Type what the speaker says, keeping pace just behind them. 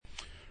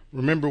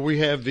Remember, we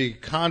have the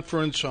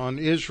conference on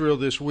Israel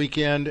this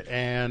weekend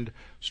and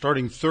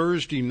starting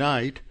Thursday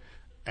night,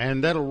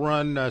 and that'll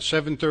run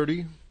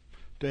 7:30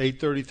 to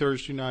 8:30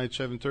 Thursday night,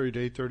 7:30 to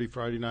 8:30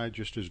 Friday night,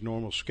 just as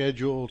normal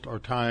schedule, our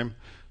time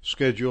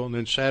schedule. And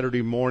then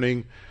Saturday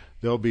morning,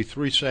 there'll be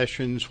 3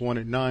 sessions, one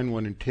at 9,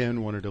 one at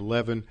 10, one at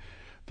 11,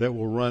 that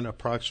will run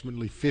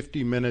approximately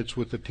 50 minutes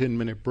with a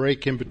 10-minute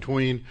break in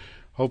between.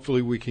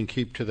 Hopefully we can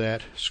keep to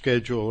that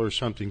schedule or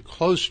something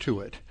close to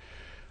it.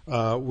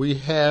 We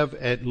have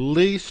at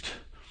least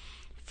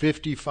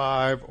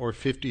 55 or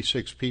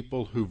 56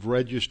 people who've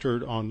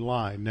registered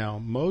online. Now,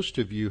 most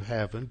of you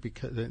haven't,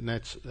 and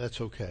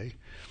that's okay.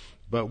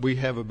 But we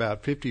have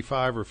about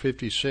 55 or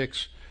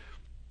 56,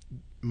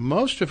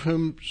 most of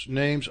whom's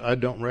names I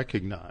don't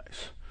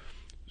recognize.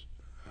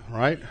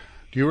 Right?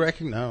 Do you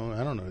recognize? No,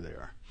 I don't know who they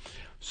are.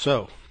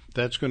 So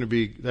that's going to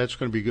be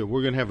good.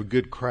 We're going to have a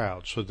good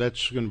crowd, so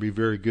that's going to be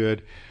very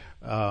good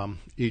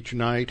each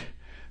night.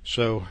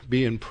 So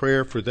be in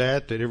prayer for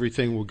that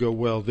everything will go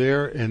well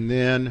there. And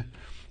then,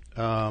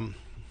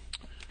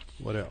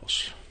 what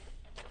else?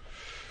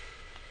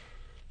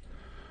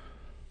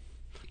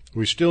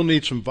 We still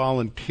need some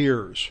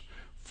volunteers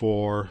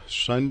for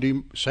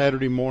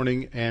Saturday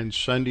morning and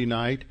Sunday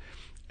night.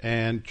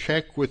 And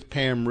check with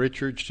Pam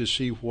Richards to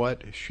see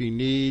what she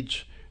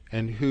needs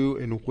and who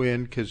and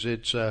when, because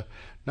it's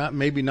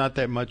maybe not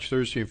that much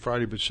Thursday and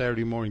Friday, but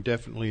Saturday morning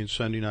definitely and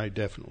Sunday night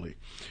definitely.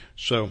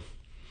 So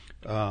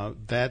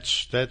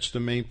that's the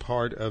main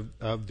part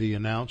of the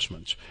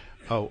announcements.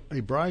 Oh, hey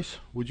Bryce,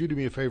 would you do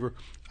me a favor?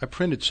 I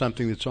printed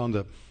something that's on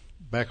the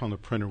back on the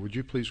printer. Would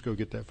you please go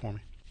get that for me?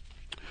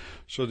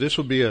 So this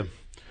will be a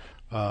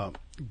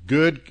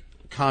good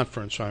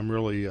conference. I'm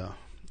really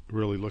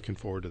looking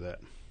forward to that,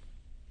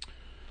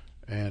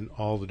 and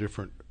all the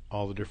different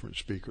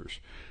speakers.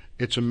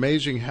 It's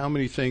amazing how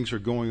many things are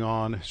going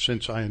on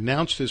since I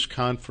announced this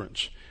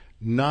conference.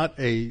 Not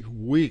a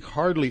week,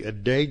 hardly a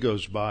day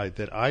goes by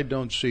that I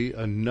don't see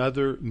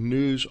another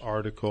news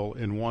article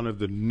in one of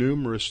the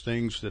numerous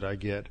things that I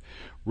get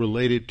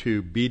related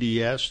to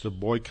BDS, the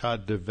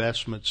Boycott,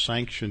 Divestment,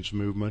 Sanctions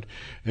movement.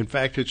 In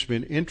fact, it's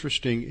been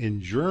interesting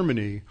in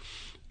Germany.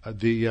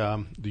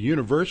 The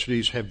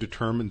universities have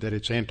determined that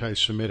it's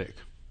anti-Semitic,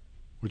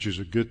 which is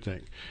a good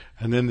thing.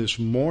 And then this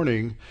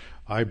morning,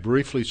 I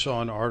briefly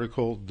saw an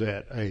article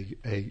that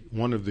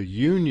one of the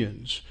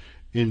unions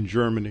in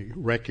Germany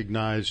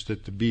recognized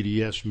that the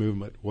BDS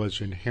movement was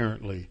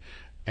inherently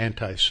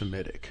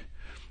anti-Semitic.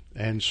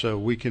 And so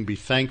we can be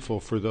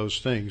thankful for those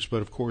things.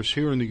 But of course,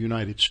 here in the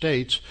United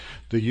States,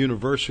 the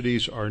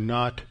universities are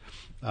not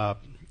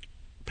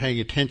paying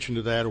attention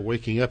to that or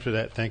waking up to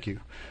that. Thank you.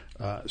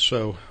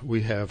 So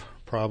we have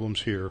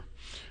problems here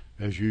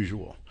as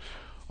usual.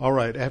 All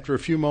right, after a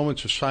few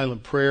moments of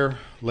silent prayer,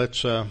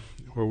 let's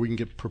where we can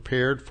get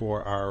prepared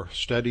for our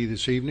study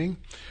this evening.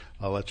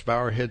 Let's bow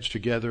our heads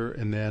together,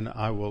 and then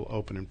I will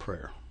open in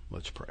prayer.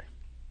 Let's pray.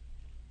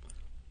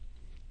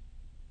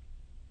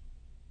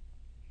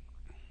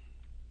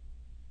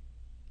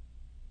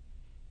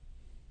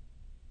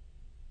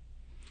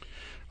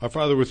 Our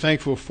Father, we're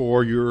thankful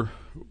for your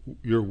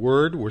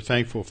word. We're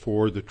thankful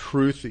for the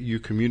truth that you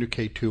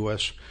communicate to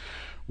us.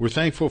 We're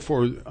thankful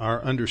for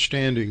our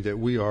understanding that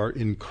we are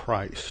in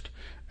Christ,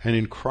 and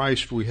in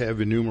Christ we have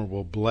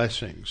innumerable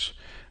blessings.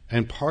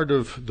 And part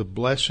of the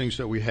blessings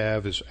that we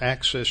have is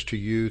access to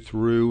you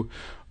through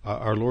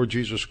our Lord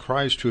Jesus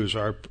Christ, who is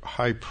our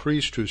high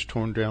priest, who has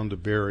torn down the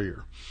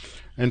barrier.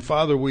 And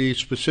Father, we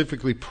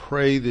specifically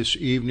pray this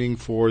evening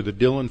for the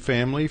Dillon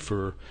family,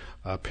 for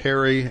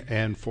Perry,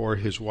 and for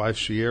his wife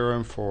Sierra,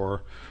 and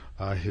for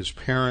his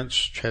parents,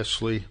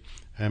 Chesley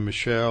and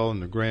Michelle,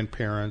 and the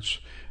grandparents.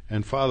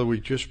 And Father, we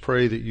just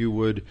pray that you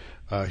would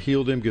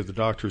heal them, give the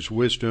doctors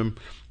wisdom,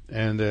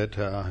 and that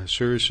as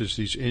serious as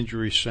these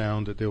injuries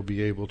sound, that they'll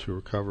be able to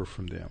recover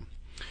from them.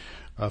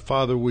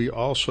 Father, we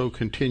also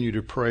continue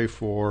to pray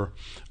for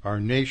our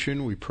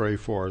nation. We pray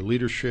for our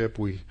leadership.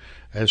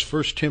 As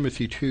 1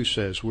 Timothy 2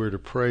 says, we're to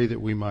pray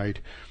that we might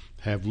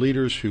have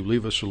leaders who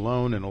leave us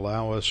alone and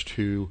allow us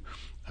to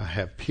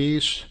have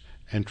peace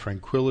and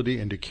tranquility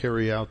and to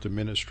carry out the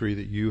ministry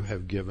that you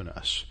have given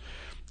us.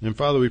 And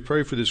Father, we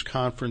pray for this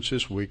conference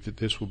this week, that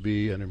this will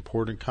be an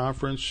important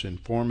conference,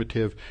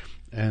 informative,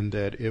 and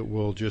that it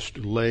will just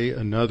lay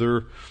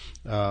another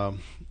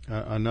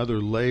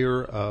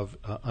layer of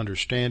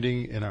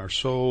understanding in our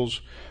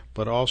souls,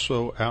 but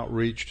also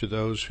outreach to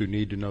those who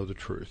need to know the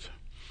truth.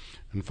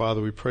 And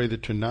Father, we pray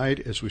that tonight,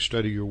 as we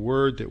study your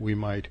word, that we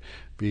might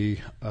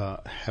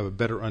have a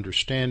better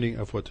understanding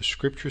of what the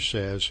Scripture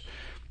says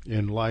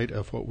in light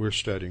of what we're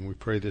studying. We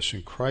pray this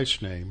in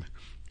Christ's name.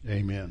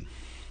 Amen.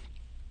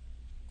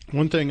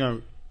 One thing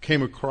I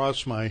came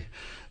across my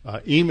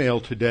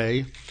email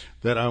today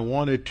that I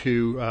wanted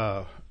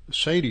to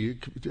say to you,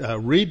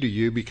 read to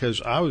you,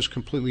 because I was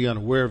completely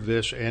unaware of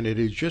this, and it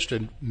is just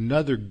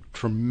another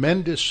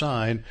tremendous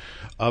sign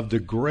of the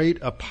great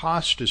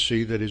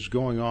apostasy that is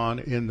going on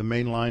in the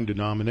mainline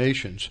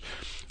denominations.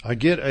 I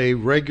get a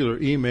regular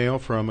email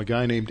from a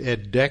guy named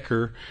Ed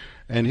Decker,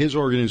 and his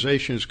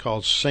organization is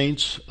called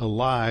Saints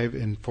Alive,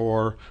 and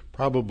for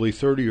probably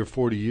 30 or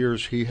 40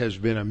 years he has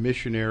been a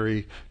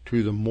missionary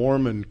to the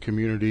Mormon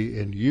community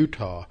in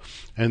Utah,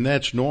 and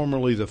that's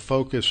normally the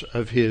focus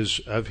of his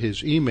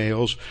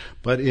emails.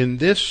 But in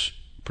this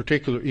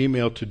particular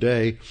email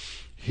today,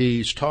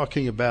 he's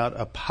talking about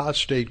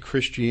apostate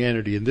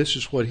Christianity, and this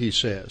is what he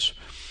says.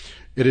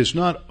 It is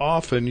not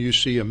often you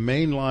see a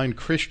mainline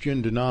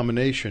Christian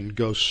denomination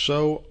go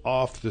so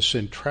off the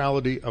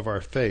centrality of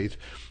our faith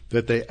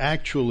that they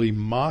actually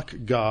mock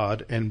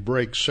God and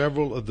break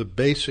several of the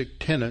basic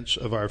tenets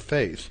of our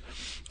faith.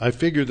 I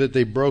figure that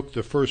they broke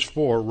the first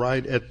four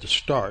right at the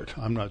start.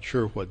 I'm not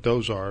sure what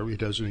those are. He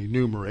doesn't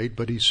enumerate,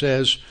 but he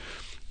says,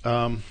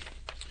 there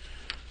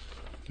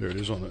it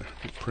is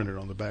printed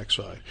on the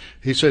backside.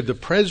 He said, the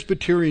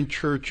Presbyterian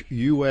Church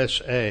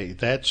USA,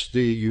 that's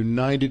the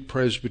United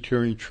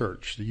Presbyterian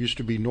Church. There used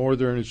to be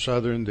Northern and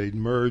Southern. They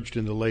merged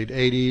in the late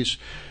 80s,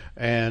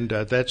 and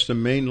that's the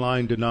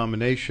mainline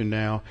denomination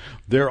now.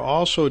 They're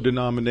also a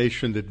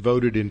denomination that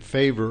voted in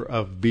favor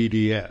of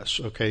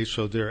BDS. Okay,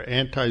 so they're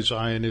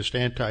anti-Zionist,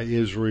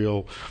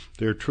 anti-Israel.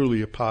 They're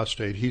truly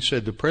apostate. He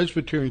said the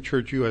Presbyterian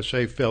Church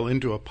USA fell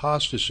into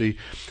apostasy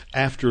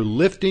after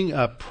lifting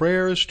up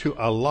prayers to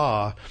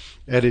Allah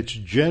at its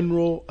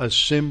General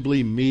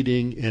Assembly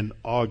meeting in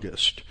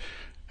August.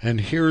 And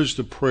here's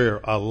the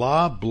prayer.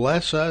 Allah,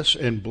 bless us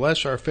and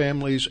bless our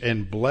families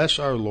and bless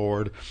our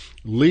Lord.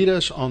 Lead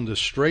us on the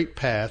straight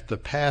path, the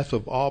path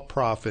of all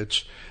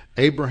prophets,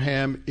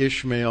 Abraham,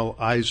 Ishmael,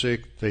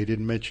 Isaac, they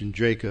didn't mention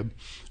Jacob,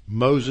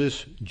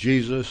 Moses,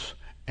 Jesus,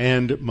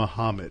 and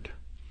Muhammad.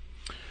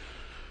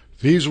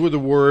 These were the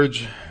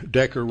words,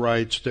 Decker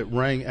writes, that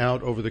rang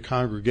out over the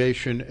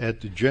congregation at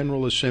the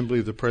General Assembly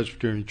of the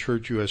Presbyterian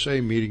Church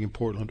USA meeting in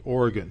Portland,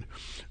 Oregon.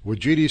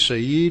 Wajidi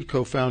Saeed,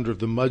 co-founder of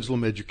the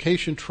Muslim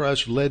Education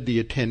Trust, led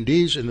the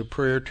attendees in the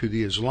prayer to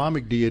the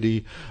Islamic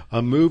deity,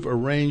 a move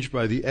arranged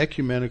by the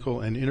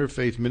ecumenical and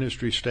interfaith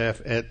ministry staff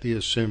at the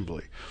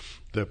assembly.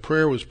 The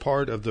prayer was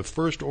part of the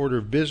first order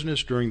of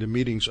business during the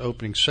meeting's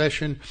opening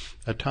session,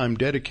 a time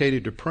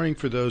dedicated to praying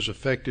for those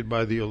affected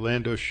by the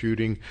Orlando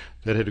shooting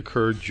that had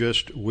occurred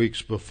just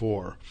weeks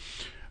before.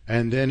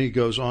 And then he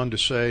goes on to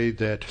say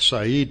that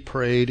Saeed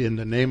prayed in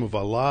the name of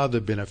Allah, the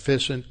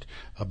beneficent,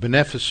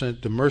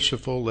 the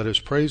merciful. Let us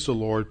praise the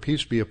Lord.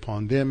 Peace be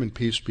upon them and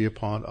peace be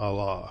upon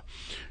Allah.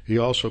 He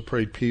also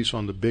prayed peace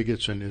on the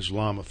bigots and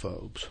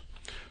Islamophobes.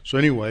 So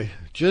anyway,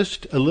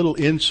 just a little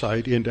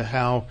insight into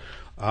how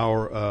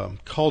our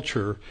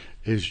culture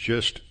is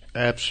just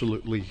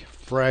absolutely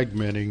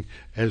fragmenting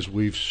as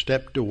we've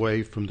stepped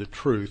away from the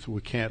truth. We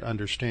can't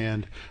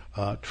understand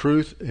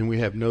truth, and we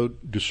have no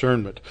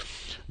discernment.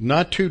 And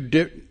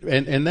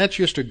that's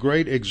just a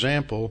great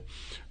example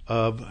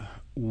of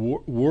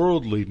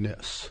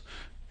worldliness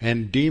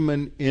and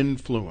demon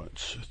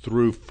influence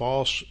through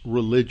false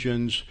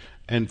religions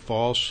and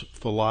false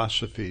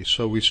philosophy.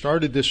 So we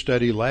started this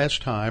study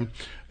last time,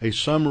 a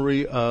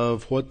summary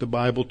of what the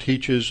Bible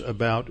teaches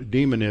about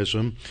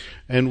demonism,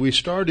 and we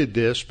started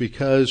this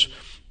because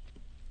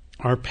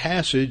our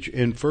passage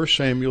in 1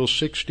 Samuel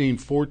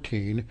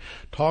 16:14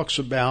 talks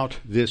about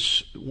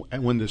this,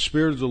 when the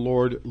Spirit of the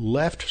Lord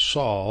left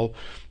Saul,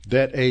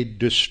 that a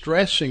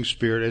distressing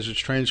spirit, as it's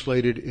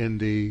translated in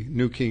the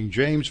New King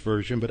James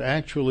Version, but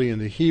actually in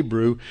the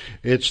Hebrew,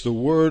 it's the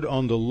word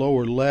on the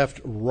lower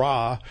left,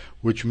 ra,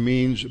 which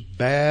means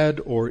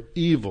bad or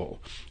evil.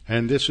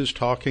 And this is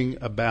talking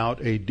about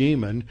a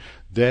demon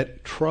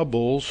that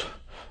troubles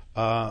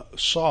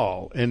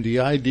Saul. And the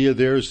idea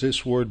there is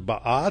this word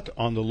ba'at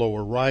on the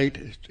lower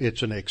right.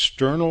 It's an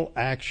external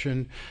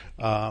action.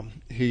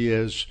 He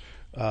is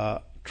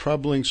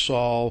troubling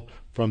Saul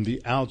from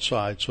the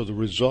outside. So the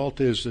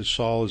result is that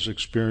Saul is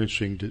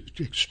experiencing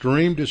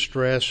extreme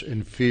distress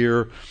and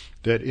fear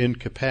that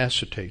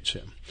incapacitates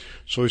him.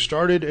 So he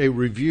started a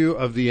review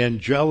of the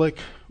angelic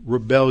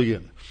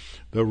rebellion,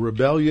 the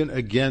rebellion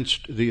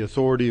against the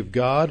authority of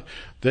God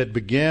that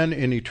began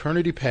in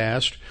eternity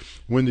past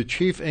when the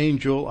chief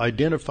angel,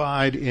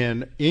 identified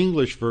in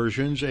English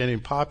versions and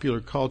in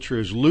popular culture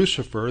as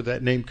Lucifer,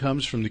 that name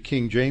comes from the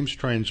King James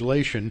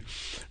translation,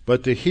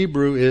 but the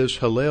Hebrew is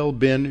Hallel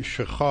ben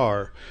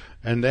Shachar,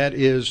 and that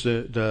is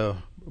the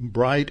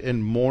bright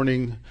and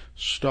morning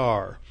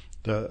star,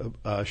 the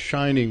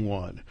shining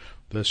one,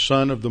 the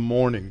son of the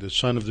morning, the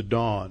son of the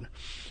dawn.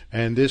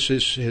 And this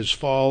is his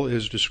fall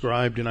is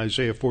described in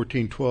Isaiah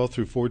 14:12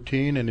 through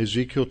 14 and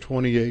Ezekiel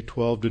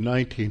 28:12 to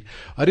 19.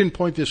 I didn't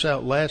point this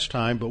out last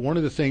time, but one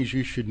of the things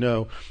you should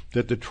know,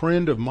 that the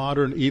trend of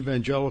modern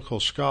evangelical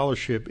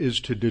scholarship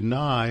is to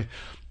deny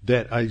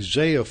that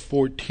Isaiah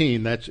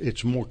 14,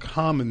 it's more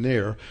common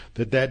there,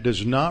 that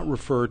does not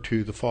refer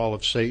to the fall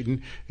of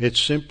Satan.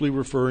 It's simply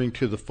referring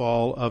to the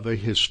fall of a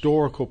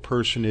historical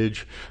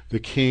personage,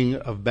 the king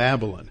of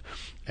Babylon.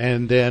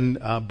 And then,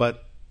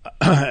 but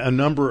a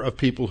number of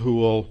people who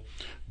will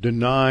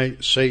deny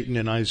Satan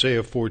in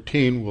Isaiah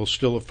 14 will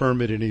still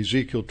affirm it in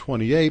Ezekiel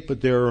 28,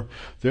 but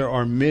there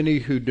are many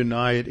who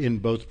deny it in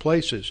both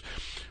places.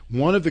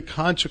 One of the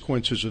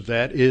consequences of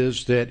that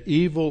is that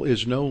evil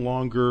is no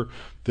longer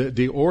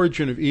The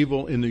origin of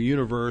evil in the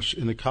universe,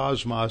 in the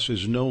cosmos,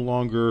 is no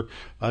longer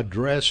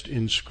addressed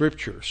in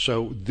Scripture.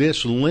 So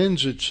this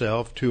lends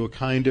itself to a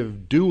kind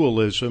of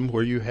dualism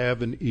where you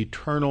have an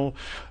eternal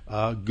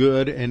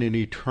good and an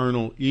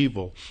eternal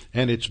evil.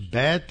 And it's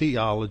bad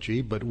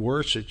theology, but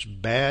worse, it's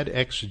bad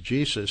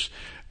exegesis.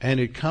 And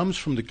it comes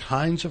from the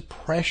kinds of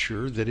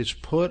pressure that is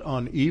put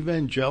on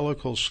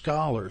evangelical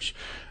scholars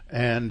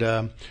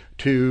and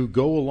to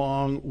go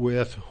along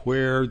with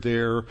where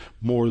their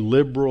more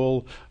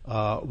liberal,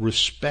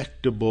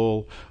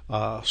 respectable,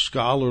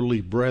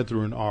 scholarly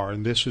brethren are.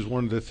 And this is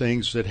one of the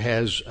things that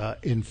has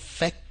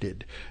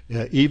infected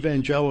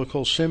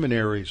evangelical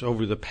seminaries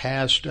over the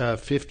past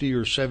 50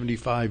 or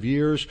 75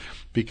 years,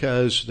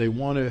 because they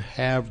want to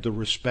have the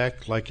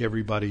respect like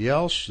everybody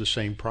else, the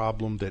same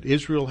problem that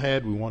Israel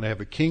had. We want to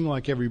have a king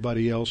like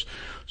everybody else.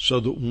 So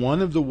that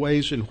one of the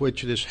ways in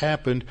which this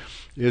happened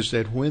is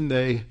that when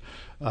they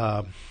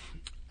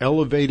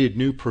elevated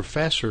new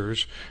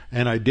professors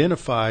and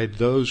identified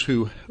those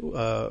who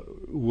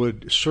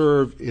would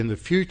serve in the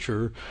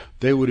future,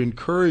 they would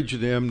encourage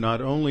them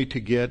not only to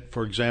get,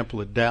 for example,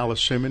 at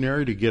Dallas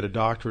Seminary, to get a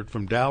doctorate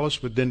from Dallas,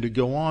 but then to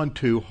go on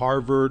to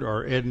Harvard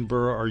or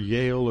Edinburgh or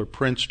Yale or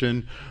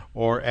Princeton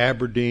or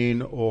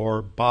Aberdeen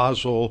or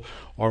Basel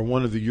or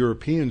one of the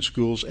European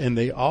schools, and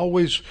they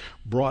always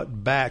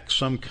brought back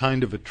some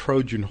kind of a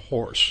Trojan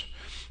horse.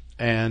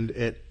 And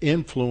it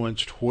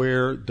influenced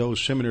where those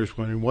seminaries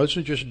went. It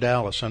wasn't just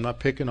Dallas. I'm not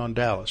picking on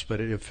Dallas,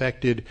 but it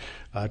affected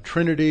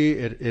Trinity.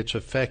 It's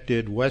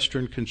affected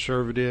Western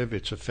Conservative.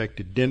 It's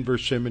affected Denver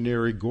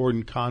Seminary,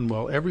 Gordon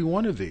Conwell, every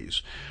one of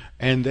these.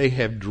 And they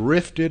have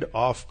drifted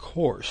off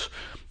course.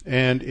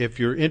 And if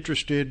you're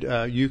interested,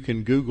 you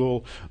can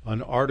Google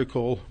an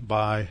article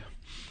by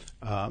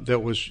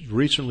that was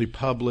recently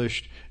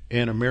published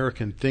in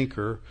American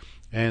Thinker.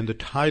 And the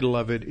title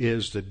of it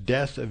is The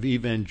Death of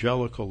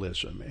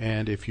Evangelicalism.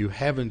 And if you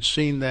haven't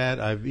seen that,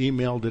 I've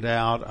emailed it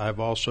out. I've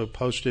also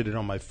posted it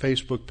on my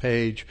Facebook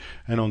page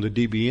and on the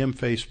DBM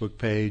Facebook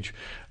page.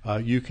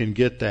 You can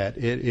get that.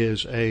 It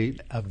is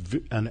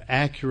an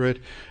accurate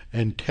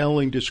and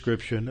telling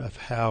description of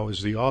how,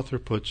 as the author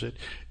puts it,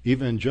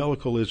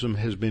 evangelicalism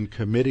has been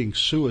committing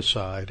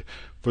suicide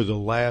for the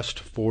last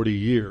 40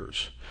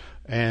 years.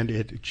 And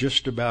it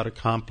just about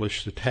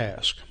accomplished the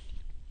task.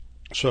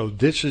 So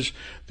this is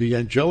the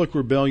angelic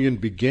rebellion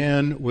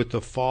began with the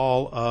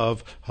fall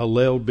of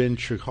Hillel ben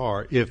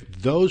Shachar.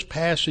 If those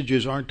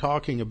passages aren't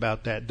talking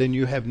about that, then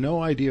you have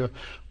no idea,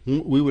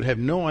 we would have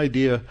no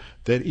idea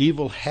that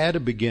evil had a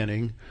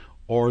beginning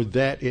or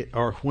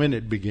when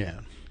it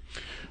began.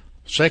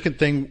 Second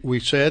thing, we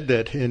said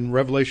that in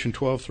Revelation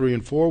 12:3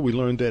 and 4, we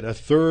learned that a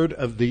third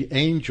of the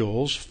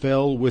angels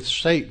fell with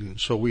Satan.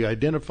 So we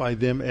identify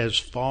them as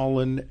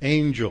fallen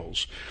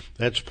angels.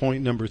 That's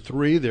point number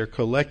 3. They're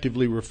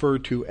collectively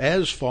referred to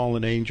as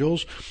fallen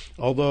angels,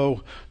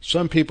 although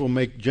some people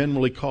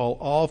generally call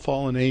all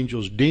fallen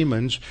angels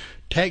demons.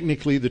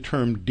 Technically, the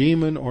term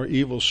demon or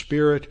evil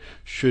spirit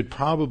should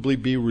probably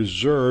be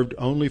reserved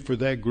only for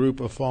that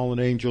group of fallen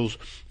angels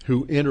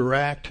who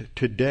interact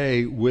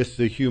today with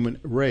the human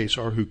race,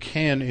 or who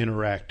can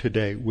interact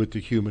today with the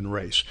human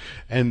race.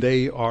 And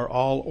they are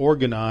all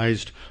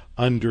organized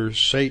under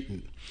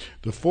Satan.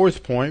 The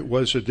fourth point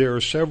was that there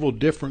are several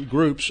different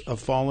groups of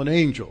fallen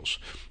angels,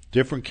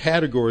 different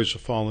categories of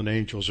fallen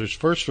angels. There's,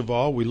 first of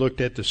all, we looked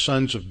at the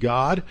sons of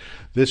God.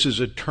 This is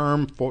a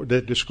term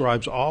that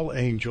describes all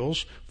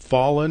angels,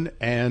 fallen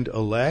and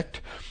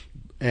elect,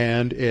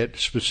 and it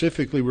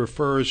specifically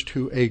refers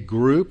to a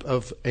group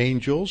of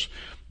angels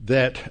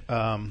that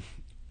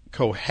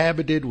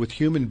cohabited with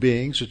human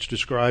beings. It's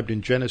described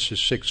in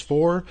Genesis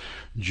 6:4,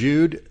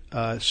 Jude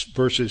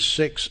verses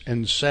 6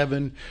 and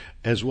 7,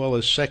 as well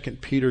as 2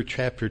 Peter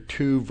chapter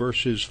 2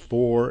 verses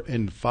 4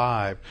 and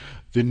 5.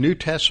 The New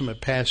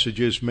Testament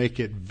passages make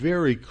it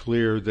very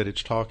clear that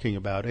it's talking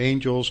about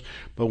angels,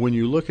 but when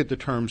you look at the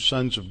term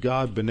sons of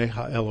God, B'nai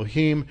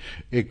HaElohim,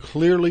 it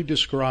clearly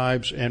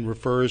describes and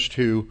refers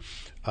to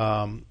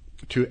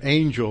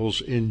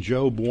angels in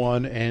Job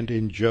 1 and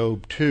in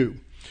Job 2.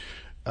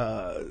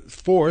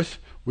 Fourth,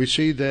 we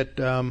see that,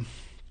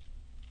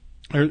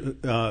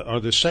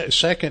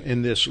 second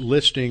in this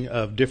listing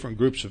of different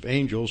groups of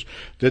angels,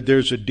 that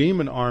there's a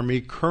demon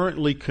army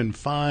currently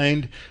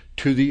confined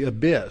to the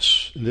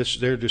abyss.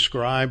 They're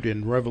described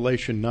in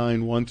Revelation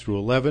 9:1 through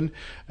 11,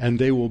 and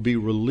they will be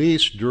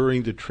released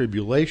during the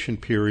tribulation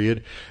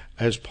period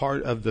as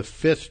part of the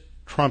fifth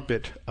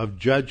trumpet of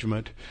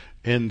judgment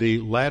in the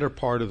latter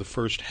part of the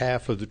first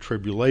half of the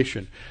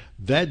tribulation.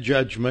 That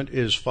judgment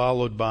is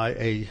followed by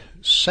a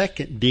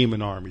second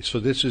demon army. So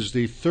this is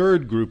the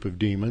third group of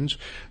demons.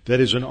 That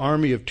is an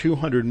army of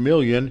 200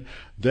 million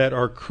that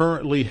are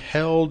currently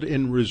held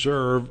in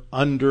reserve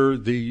under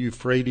the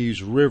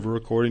Euphrates River,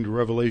 according to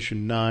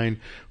Revelation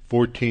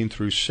 9:14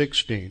 through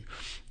 16.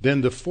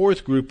 Then the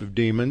fourth group of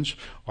demons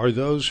are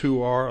those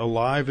who are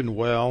alive and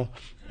well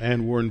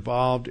and were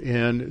involved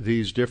in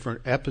these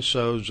different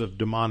episodes of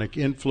demonic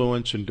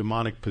influence and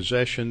demonic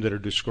possession that are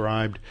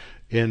described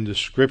in the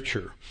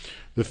Scripture.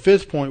 The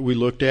fifth point we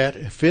looked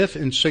at, fifth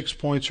and sixth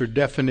points are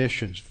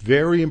definitions.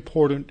 Very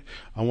important.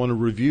 I want to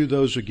review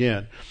those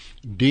again.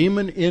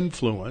 Demon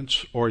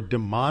influence or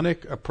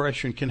demonic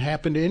oppression can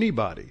happen to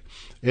anybody.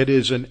 It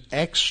is an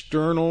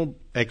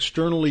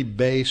externally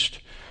based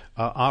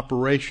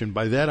operation.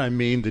 By that I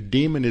mean the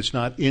demon is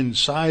not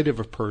inside of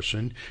a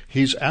person,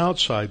 he's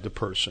outside the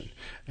person.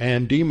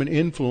 And demon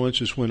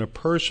influence is when a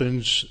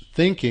person's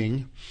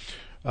thinking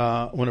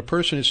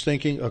is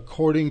thinking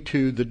according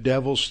to the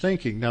devil's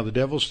thinking. Now, the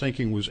devil's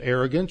thinking was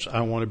arrogance. I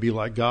want to be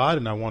like God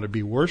and I want to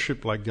be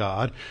worshiped like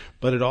God.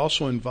 But it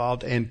also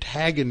involved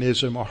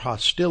antagonism or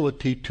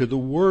hostility to the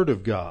Word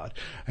of God.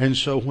 And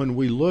so when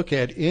we look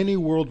at any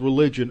world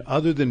religion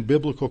other than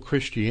biblical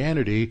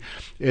Christianity,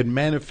 it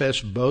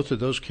manifests both of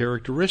those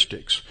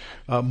characteristics.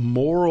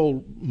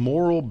 Moral-based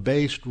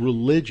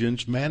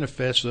religions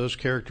manifest those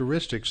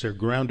characteristics. They're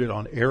grounded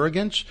on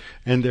arrogance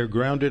and they're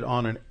grounded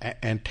on an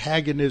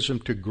antagonism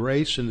to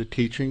grace and the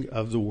teaching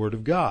of the Word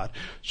of God.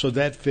 So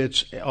that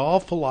fits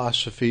all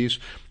philosophies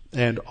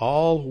and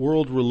all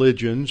world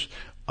religions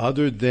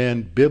other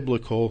than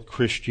biblical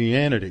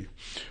Christianity.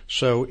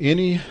 So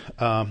any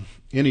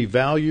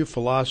value,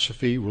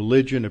 philosophy,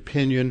 religion,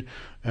 opinion,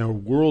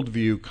 and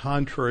worldview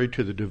contrary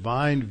to the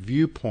divine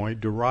viewpoint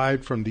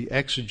derived from the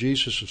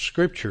exegesis of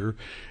Scripture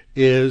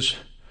is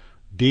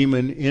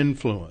demon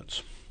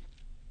influence.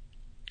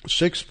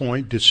 Sixth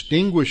point,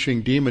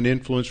 distinguishing demon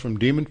influence from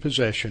demon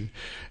possession,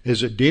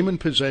 is that demon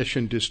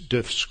possession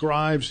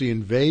describes the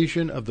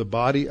invasion of the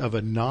body of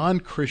a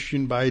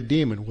non-Christian by a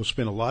demon. We'll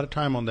spend a lot of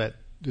time on that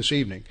this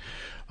evening.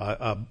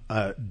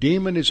 A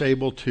demon is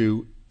able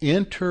to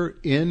enter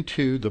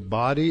into the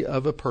body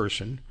of a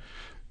person,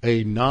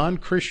 a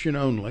non-Christian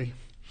only,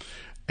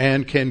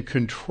 and can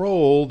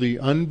control the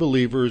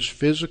unbeliever's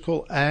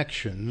physical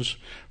actions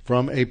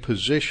from a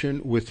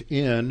position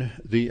within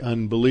the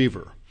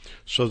unbeliever.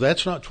 So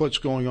that's not what's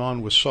going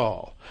on with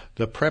Saul.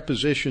 The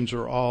prepositions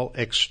are all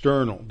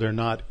external. They're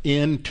not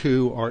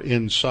into or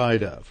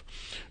inside of.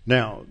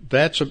 Now,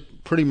 that's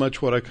pretty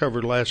much what I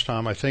covered last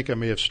time. I think I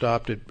may have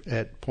stopped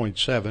at point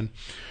 7.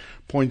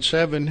 Point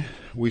 7,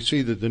 we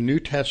see that the New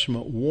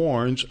Testament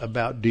warns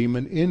about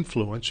demon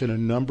influence in a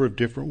number of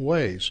different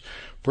ways.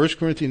 1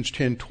 Corinthians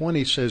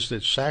 10:20 says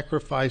that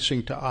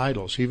sacrificing to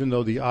idols, even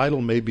though the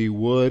idol may be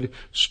wood,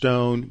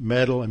 stone,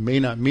 metal, and may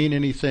not mean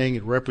anything,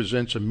 it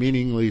represents a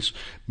meaningless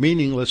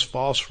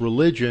false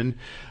religion.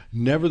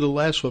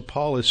 Nevertheless, what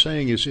Paul is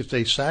saying is if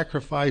they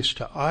sacrifice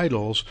to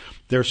idols,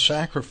 they're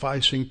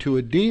sacrificing to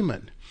a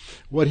demon.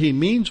 What he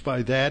means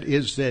by that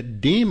is that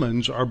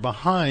demons are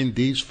behind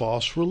these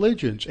false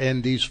religions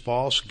and these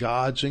false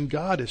gods and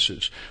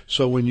goddesses.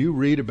 So when you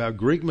read about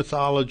Greek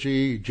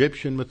mythology,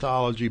 Egyptian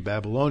mythology,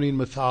 Babylonian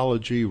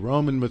mythology,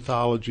 Roman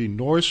mythology,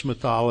 Norse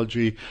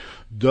mythology,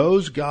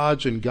 those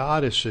gods and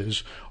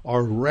goddesses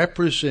are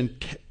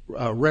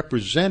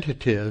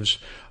representatives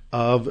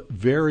of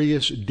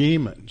various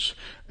demons.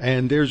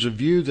 And there's a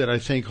view that I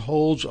think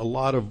holds a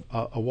lot of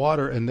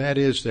water, and that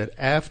is that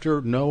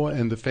after Noah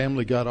and the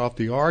family got off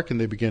the ark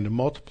and they began to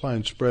multiply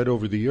and spread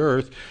over the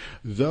earth,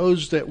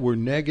 those that were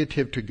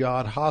negative to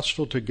God,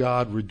 hostile to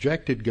God,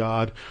 rejected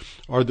God,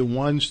 are the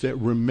ones that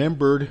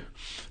remembered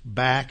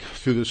back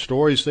through the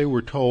stories they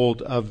were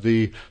told of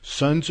the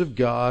sons of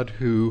God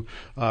who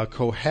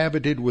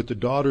cohabited with the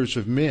daughters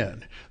of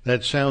men.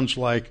 That sounds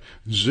like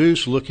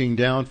Zeus looking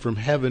down from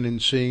heaven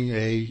and seeing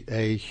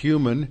a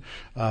human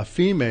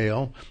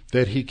female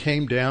that he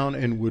came down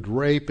and would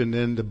rape, and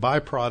then the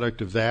byproduct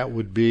of that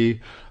would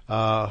be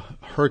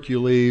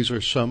Hercules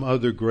or some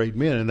other great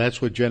men. And that's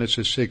what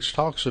Genesis 6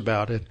 talks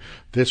about. And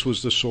this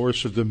was the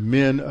source of the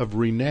men of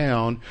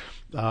renown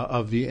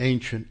of the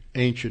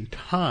ancient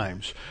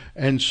times.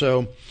 And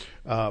so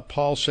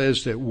Paul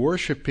says that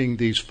worshiping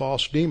these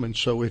false demons,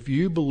 so if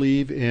you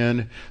believe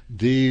in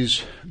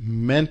these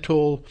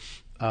mental,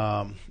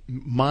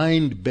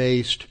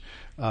 mind-based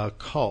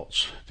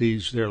cults,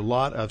 there are a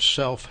lot of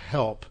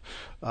self-help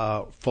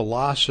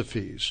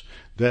philosophies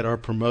that are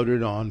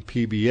promoted on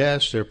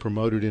PBS. They're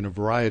promoted in a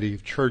variety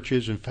of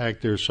churches. In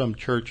fact, there are some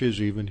churches,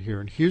 even here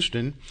in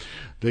Houston,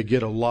 that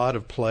get a lot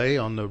of play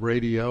on the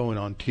radio and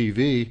on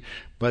TV,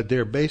 but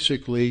they're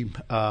basically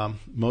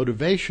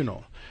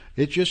motivational.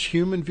 It's just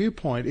human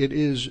viewpoint. It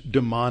is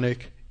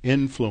demonic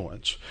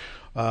influence.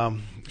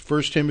 1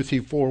 Timothy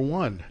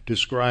 4:1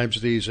 describes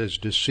these as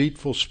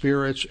deceitful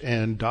spirits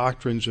and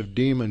doctrines of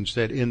demons,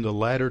 that in the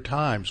latter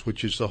times,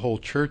 which is the whole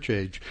church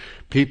age,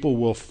 people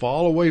will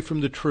fall away from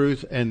the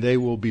truth and they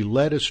will be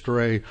led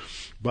astray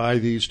by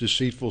these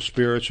deceitful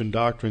spirits and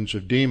doctrines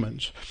of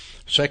demons.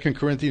 2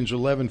 Corinthians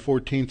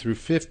 11:14 through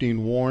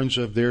 15 warns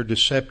of their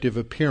deceptive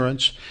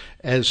appearance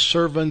as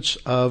servants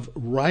of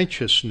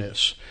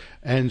righteousness.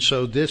 And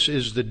so this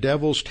is the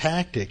devil's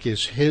tactic,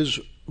 is his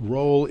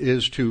role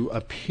is to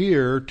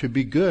appear to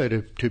be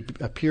good, to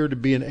appear to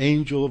be an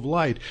angel of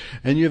light.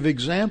 And you have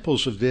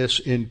examples of this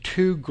in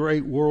two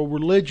great world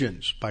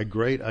religions. By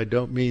great, I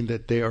don't mean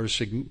that they are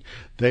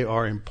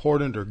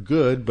important or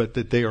good, but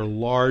that they are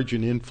large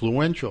and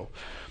influential.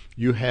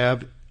 You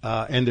have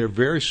and they're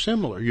very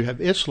similar. You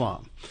have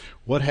Islam.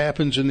 What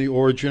happens in the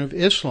origin of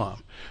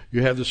Islam?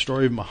 You have the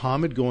story of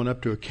Muhammad going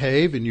up to a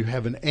cave, and you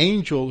have an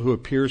angel who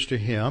appears to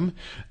him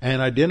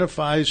and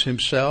identifies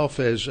himself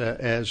as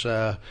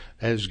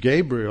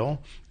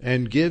Gabriel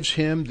and gives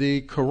him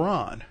the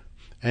Quran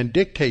and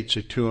dictates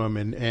it to him,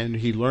 and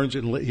he learns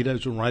it. He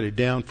doesn't write it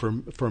down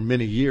for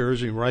many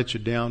years. He writes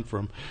it down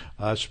from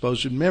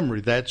supposed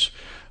memory. That's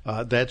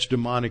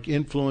demonic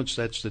influence.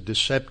 That's the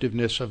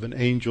deceptiveness of an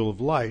angel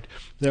of light.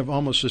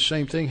 Almost the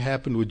same thing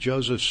happened with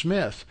Joseph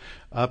Smith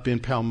up in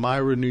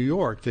Palmyra, New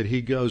York, that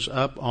he goes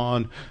up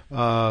on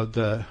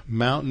the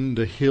mountain,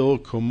 the hill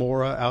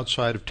Cumorah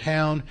outside of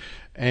town,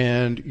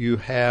 and you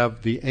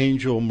have the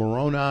angel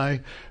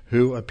Moroni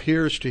who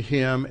appears to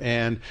him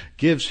and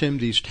gives him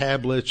these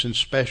tablets and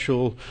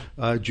special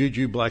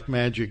juju black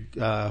magic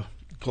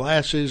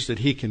glasses that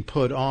he can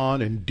put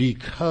on and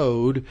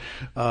decode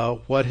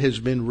what has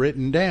been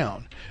written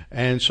down.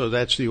 And so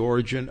that's the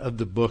origin of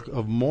the Book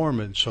of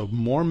Mormon. So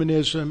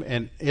Mormonism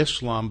and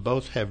Islam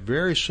both have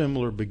very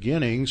similar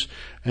beginnings,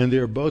 and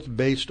they're both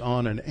based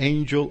on an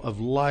angel of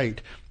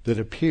light that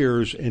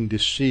appears and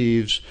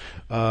deceives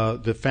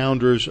the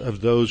founders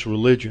of those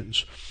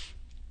religions.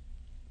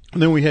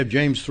 And then we have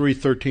James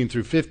 3:13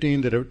 through 15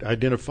 that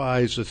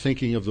identifies the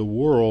thinking of the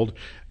world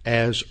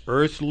as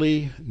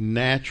earthly,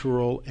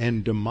 natural,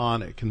 and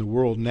demonic. In the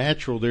world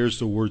natural, there's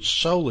the word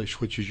soulish,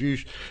 which is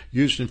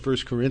used in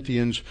 1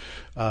 Corinthians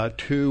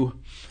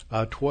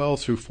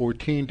 2:12 through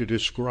 14 to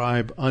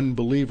describe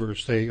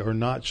unbelievers. They are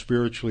not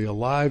spiritually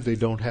alive. They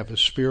don't have a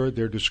spirit.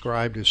 They're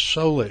described as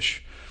soulish.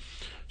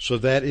 So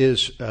that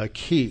is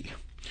key.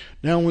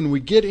 Now, when we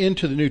get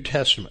into the New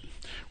Testament,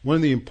 one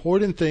of the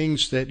important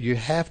things that you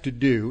have to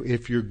do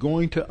if you're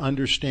going to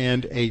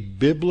understand a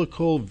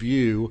biblical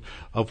view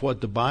of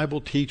what the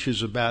Bible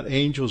teaches about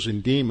angels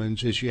and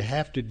demons is you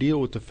have to deal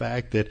with the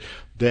fact that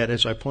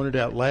as I pointed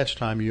out last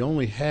time, you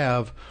only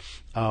have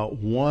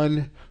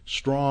one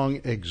strong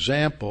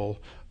example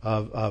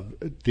of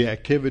the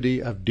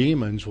activity of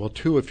demons. Well,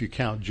 two if you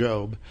count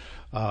Job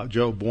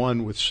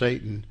 1 with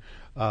Satan.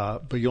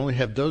 But you only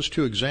have those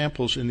two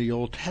examples in the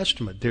Old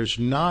Testament. There's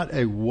not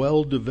a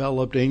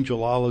well-developed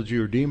angelology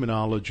or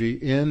demonology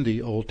in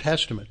the Old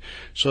Testament.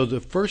 So the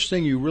first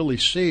thing you really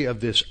see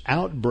of this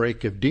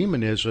outbreak of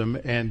demonism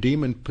and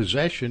demon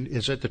possession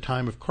is at the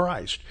time of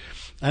Christ.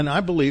 And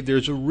I believe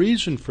there's a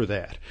reason for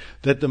that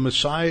the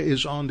Messiah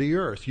is on the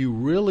earth. You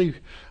really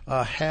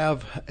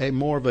have a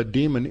more of a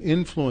demon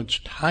influence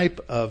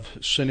type of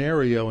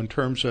scenario in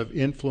terms of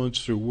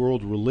influence through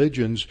world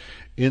religions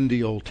in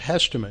the Old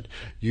Testament.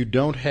 You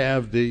don't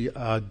have the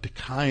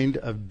kind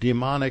of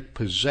demonic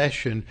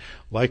possession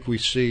like we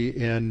see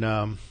in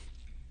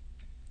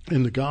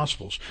the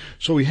Gospels.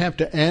 So we have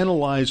to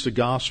analyze the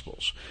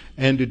Gospels.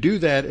 And to do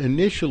that,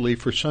 initially,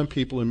 for some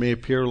people, it may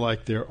appear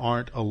like there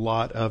aren't a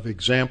lot of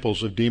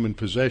examples of demon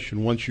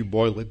possession. Once you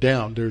boil it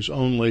down, there's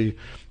only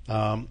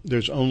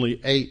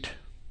 8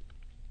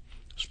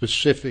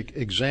 specific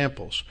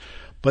examples.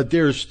 But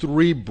there's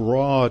 3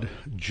 broad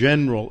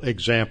general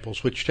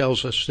examples, which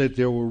tells us that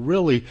there were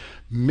really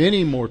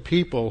many more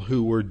people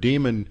who were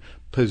demon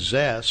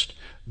possessed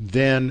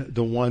than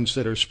the ones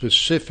that are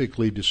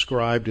specifically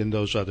described in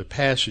those other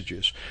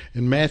passages.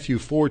 In Matthew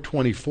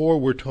 4:24,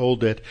 we're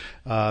told that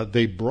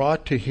they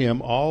brought to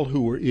him all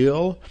who were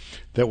ill,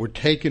 that were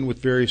taken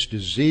with various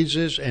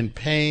diseases and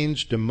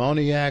pains,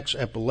 demoniacs,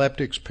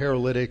 epileptics,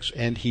 paralytics,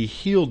 and he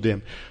healed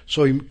them.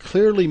 So he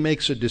clearly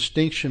makes a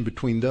distinction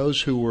between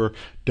those who were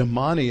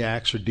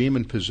demoniacs or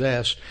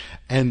demon-possessed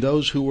and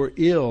those who were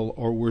ill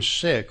or were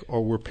sick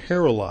or were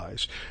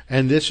paralyzed.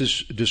 And this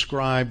is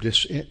described,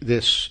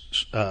 this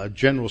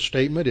general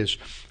statement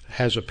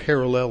has a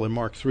parallel in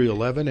Mark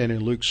 3:11 and in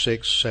Luke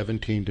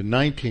 6:17 to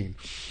 19.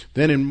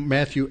 Then in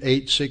Matthew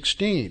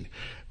 8:16,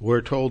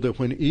 we're told that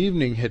when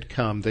evening had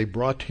come, they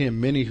brought to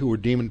him many who were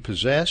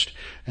demon-possessed,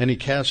 and he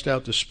cast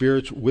out the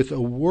spirits with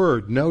a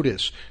word.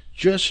 Notice,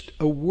 just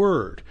a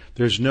word.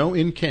 There's no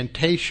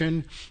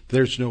incantation.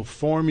 There's no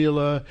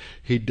formula.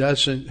 He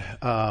doesn't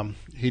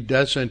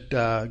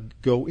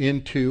go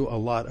into a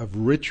lot of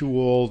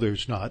ritual.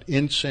 There's not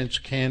incense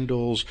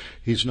candles.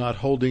 He's not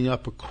holding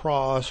up a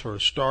cross or a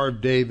Star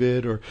of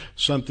David or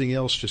something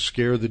else to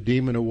scare the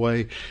demon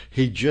away.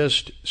 He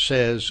just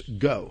says,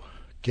 go,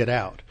 get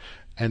out.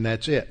 And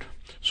that's it.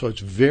 So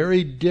it's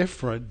very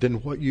different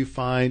than what you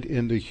find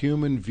in the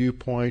human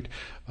viewpoint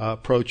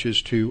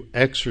approaches to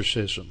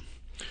exorcism.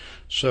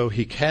 So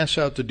he casts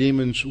out the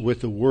demons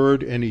with a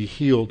word, and he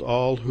healed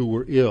all who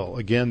were ill.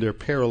 Again, there are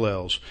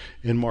parallels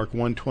in Mark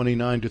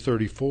 1:29 to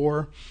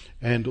 34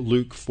 and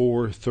Luke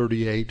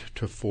 4:38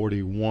 to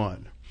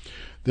 41.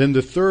 Then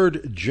the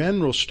third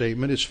general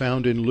statement is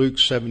found in Luke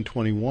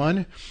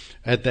 7:21.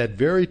 At that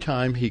very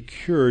time he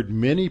cured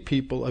many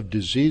people of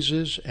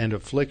diseases and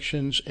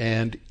afflictions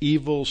and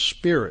evil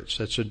spirits.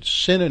 That's a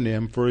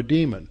synonym for a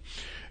demon.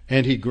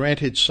 And he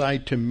granted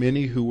sight to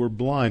many who were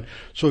blind.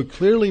 So it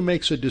clearly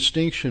makes a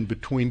distinction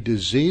between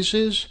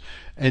diseases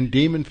and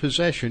demon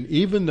possession,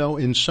 even though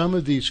in some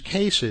of these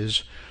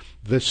cases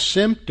The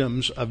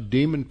symptoms of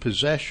demon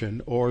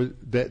possession, or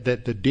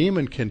that the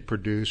demon can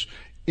produce,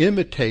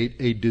 imitate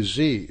a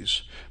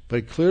disease, but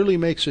it clearly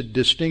makes a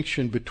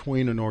distinction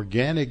between an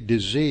organic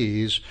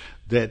disease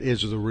that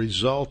is the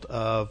result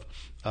of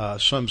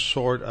some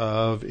sort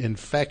of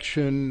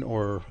infection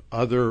or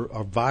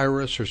a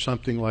virus or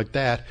something like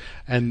that,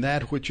 and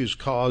that which is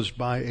caused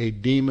by a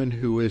demon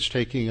who is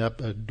taking up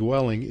a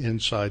dwelling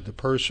inside the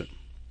person.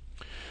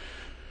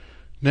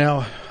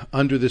 Now,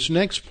 under this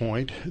next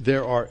point,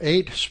 there are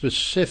 8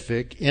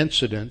 specific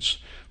incidents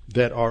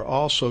that are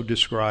also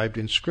described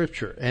in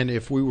Scripture. And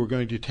if we were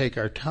going to take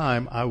our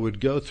time, I would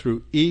go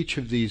through each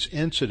of these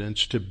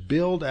incidents to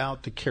build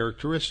out the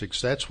characteristics.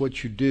 That's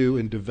what you do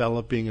in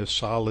developing a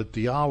solid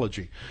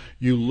theology.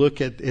 You look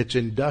at, it's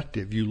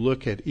inductive. You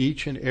look at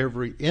each and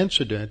every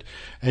incident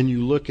and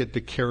you look at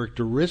the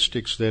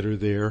characteristics that are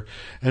there.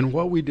 And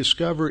what we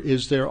discover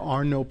is there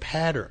are no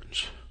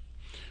patterns,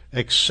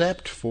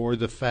 except for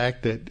the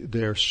fact that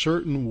there are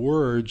certain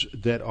words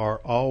that are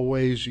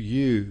always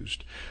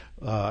used.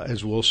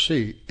 As we'll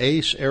see,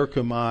 eis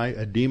erchomai,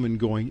 a demon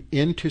going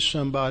into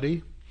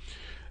somebody,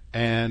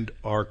 and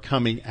are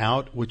coming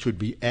out, which would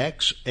be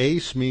ex.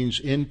 Eis means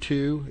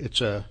into.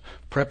 It's a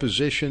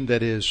preposition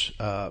that is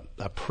a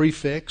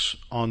prefix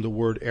on the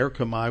word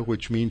erchomai,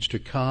 which means to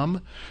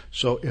come.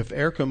 So if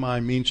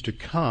erchomai means to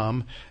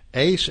come,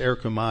 eis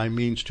erchomai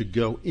means to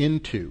go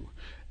into.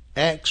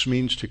 Ex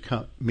means to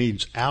come,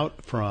 means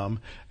out from,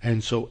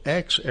 and so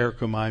ex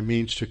erchomai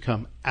means to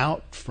come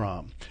out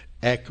from.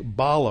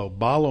 Ekbalo.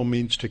 Balo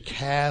means to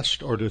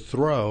cast or to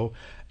throw.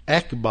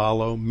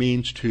 Ekbalo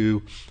means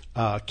to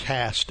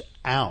cast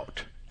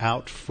out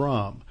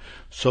from.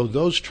 So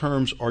those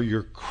terms are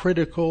your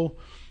critical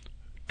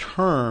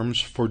terms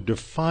for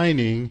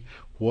defining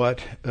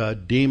what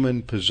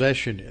demon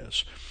possession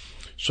is.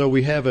 So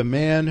we have a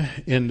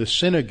man in the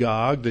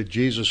synagogue that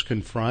Jesus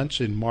confronts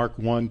in Mark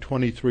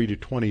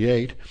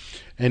 1:23-28,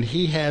 and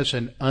he has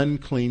an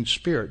unclean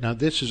spirit. Now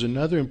this is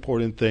another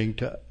important thing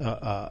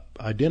to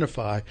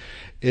identify,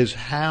 is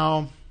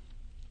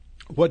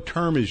what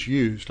term is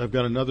used. I've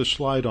got another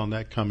slide on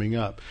that coming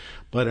up.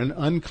 But an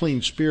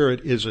unclean spirit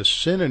is a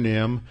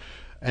synonym,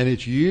 and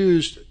it's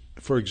used,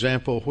 for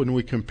example, when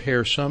we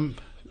compare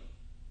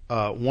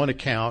one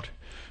account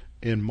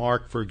in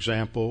Mark, for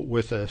example,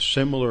 with a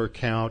similar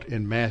account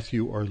in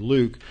Matthew or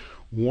Luke.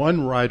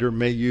 One writer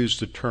may use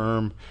the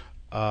term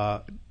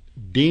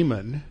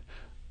demon.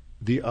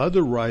 The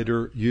other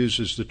writer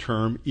uses the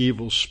term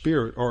evil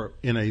spirit, or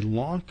in a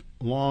long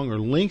or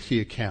lengthy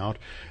account,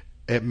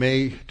 it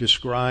may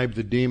describe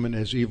the demon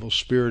as evil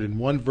spirit in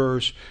one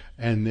verse,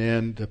 and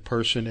then the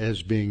person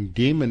as being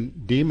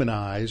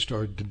demonized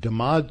or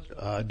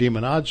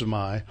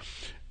demonazomai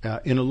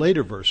in a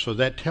later verse. So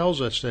that tells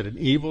us that an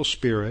evil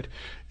spirit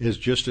is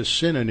just a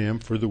synonym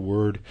for the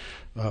word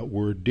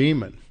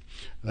demon.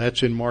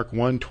 That's in Mark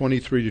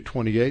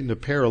 1:23-28, and the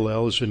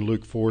parallel is in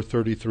Luke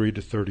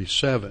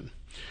 4:33-37.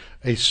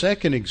 A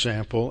second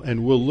example,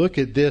 and we'll look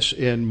at this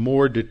in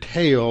more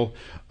detail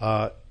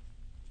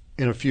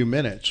in a few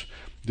minutes.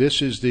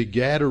 This is the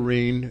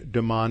Gadarene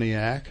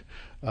demoniac.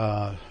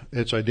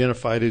 It's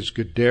identified as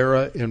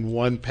Gadara in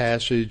one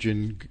passage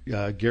and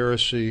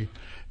Gerasi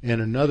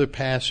in another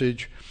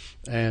passage.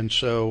 And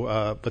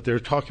so, but they're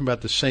talking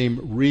about the same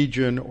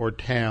region or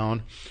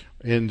town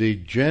in the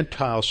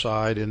Gentile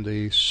side, in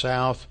the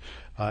south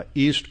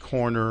east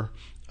corner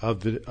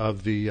of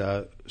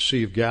the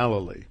Sea of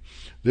Galilee.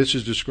 This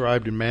is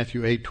described in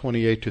Matthew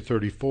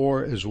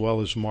 8:28-34, as well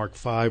as Mark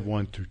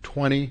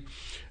 5:1-20,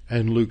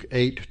 and Luke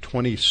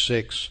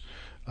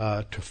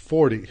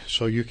 8:26-40.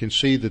 So you can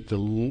see that the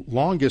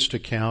longest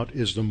account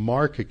is the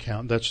Mark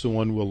account. That's the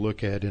one we'll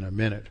look at in a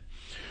minute.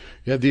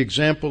 You have the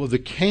example of the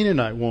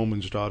Canaanite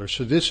woman's daughter.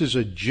 So this is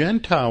a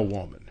Gentile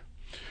woman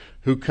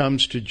who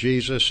comes to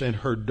Jesus, and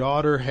her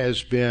daughter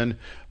is being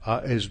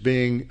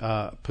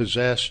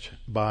possessed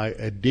by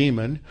a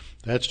demon.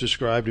 That's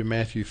described in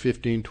Matthew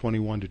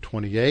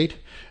 15:21-28,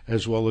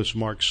 as well as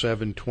Mark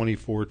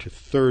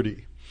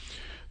 7:24-30.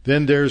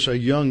 Then there's a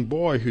young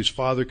boy whose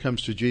father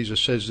comes to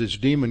Jesus, says this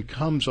demon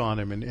comes on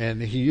him,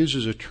 and he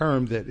uses a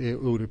term that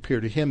it would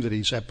appear to him that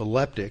he's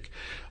epileptic,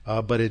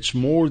 but it's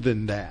more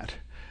than that.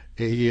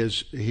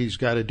 He's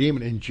got a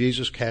demon, and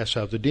Jesus casts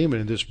out the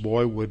demon, and this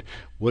boy would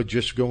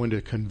just go into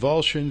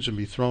convulsions and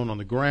be thrown on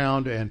the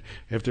ground, and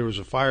if there was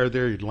a fire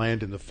there, he'd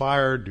land in the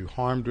fire, do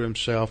harm to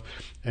himself.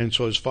 And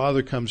so his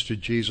father comes to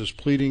Jesus,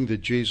 pleading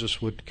that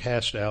Jesus would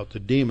cast out the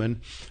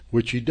demon,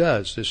 which he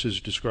does. This is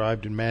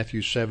described in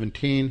Matthew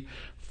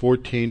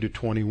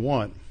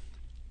 17:14-21.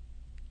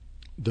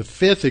 The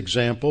fifth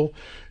example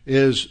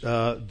is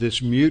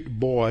this mute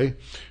boy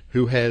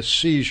who has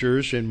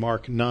seizures in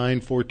Mark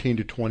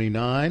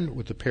 9:14-29,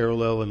 with the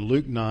parallel in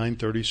Luke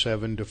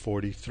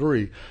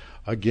 9:37-43.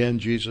 Again,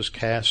 Jesus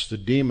casts the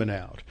demon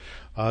out.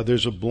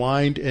 There's a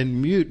blind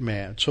and mute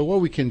man. So what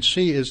we can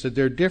see is that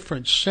there are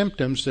different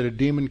symptoms that a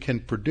demon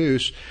can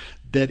produce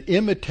that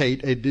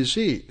imitate a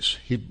disease.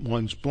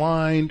 One's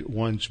blind,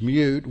 one's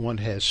mute, one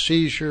has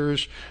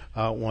seizures,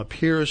 one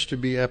appears to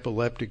be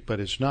epileptic but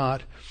is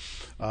not.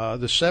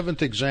 The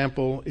seventh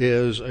example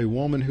is a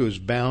woman who is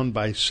bound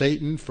by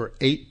Satan for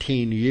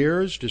 18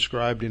 years,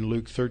 described in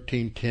Luke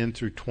 13:10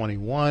 through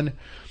 21,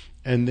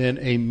 and then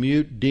a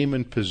mute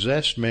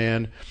demon-possessed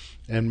man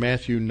in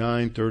Matthew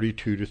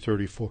 9:32 to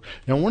 34.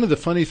 Now, one of the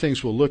funny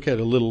things we'll look at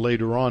a little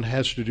later on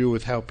has to do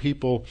with how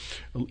people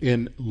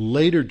in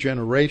later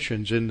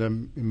generations, in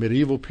the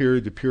medieval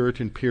period, the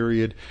Puritan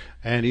period,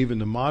 and even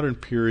the modern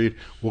period,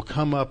 will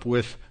come up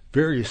with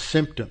various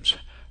symptoms.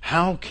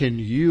 How can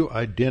you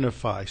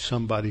identify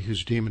somebody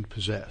who's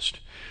demon-possessed?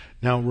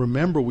 Now,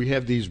 remember, we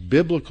have these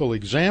biblical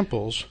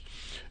examples,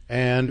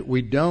 and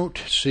we don't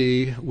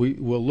see,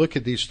 we'll look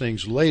at these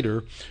things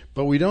later,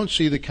 but we don't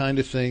see the kind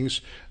of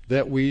things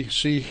that we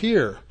see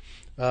here,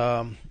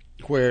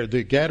 where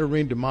the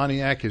Gadarene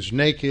demoniac is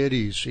naked,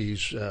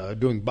 he's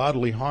doing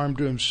bodily harm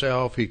to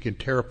himself, he can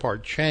tear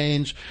apart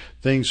chains,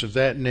 things of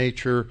that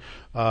nature.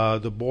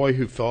 The boy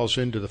who falls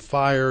into the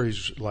fire,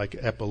 he's like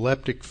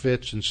epileptic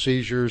fits and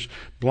seizures,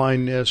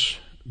 blindness,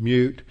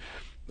 mute.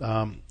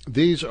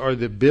 These are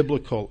the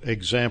biblical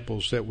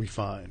examples that we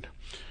find.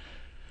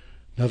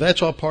 Now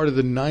that's all part of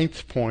the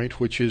ninth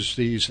point, which is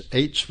these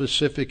 8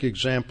 specific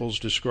examples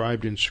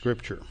described in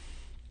Scripture.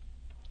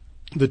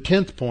 The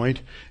 10th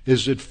point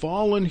is that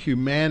fallen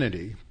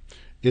humanity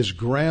is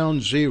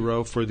ground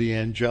zero for the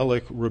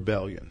angelic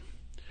rebellion.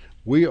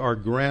 We are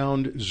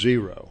ground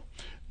zero.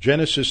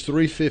 Genesis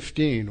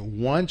 3:15,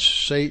 once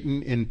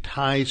Satan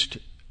enticed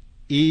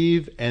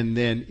Eve, and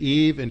then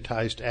Eve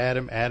enticed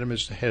Adam. Adam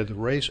is the head of the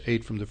race,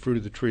 ate from the fruit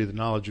of the tree of the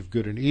knowledge of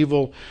good and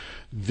evil.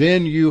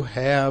 Then you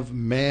have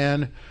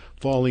man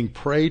falling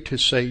prey to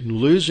Satan,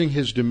 losing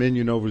his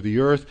dominion over the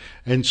earth,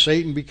 and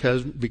Satan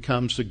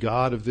becomes the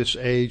god of this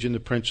age and the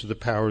prince of the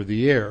power of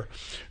the air.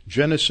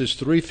 Genesis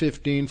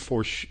 3:15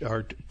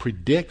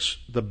 predicts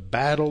the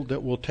battle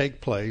that will take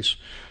place,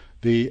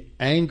 the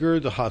anger,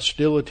 the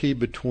hostility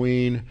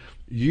between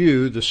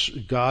you,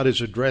 God is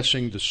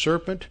addressing the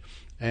serpent,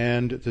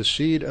 and the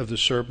seed of the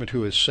serpent,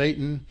 who is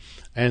Satan,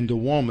 and the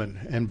woman,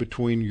 and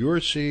between your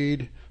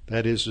seed,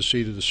 that is the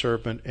seed of the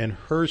serpent, and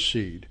her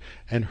seed.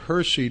 And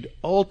her seed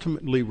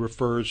ultimately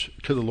refers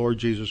to the Lord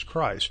Jesus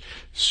Christ.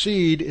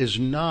 Seed is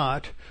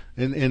not,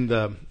 in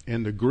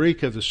the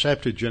Greek of the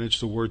Septuagint, it's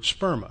the word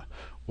sperma.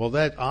 Well,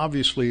 that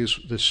obviously is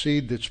the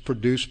seed that's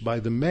produced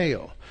by the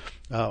male.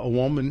 A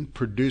woman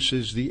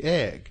produces the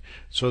egg.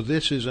 So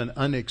this is an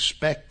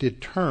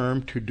unexpected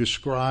term to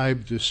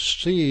describe the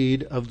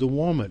seed of the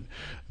woman.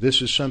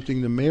 This is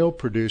something the male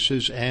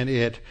produces, and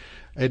it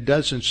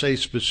doesn't say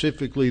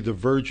specifically the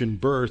virgin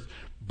birth,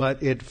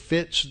 but it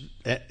fits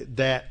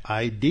that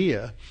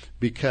idea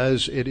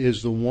because it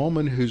is the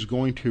woman who's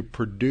going to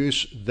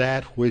produce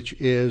that which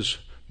is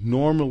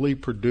normally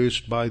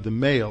produced by the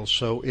male.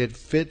 So it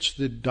fits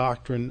the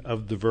doctrine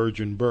of the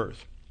virgin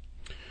birth.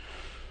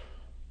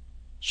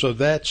 So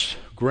that's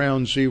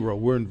ground zero.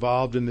 We're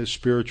involved in this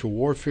spiritual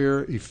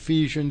warfare.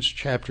 Ephesians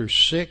chapter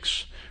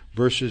 6,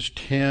 verses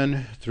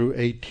 10 through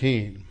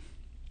 18.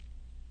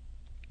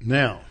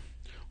 Now,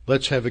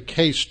 let's have a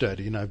case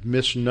study, and I've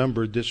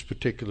misnumbered this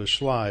particular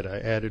slide. I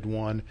added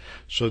one,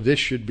 so this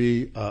should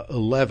be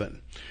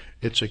 11.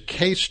 It's a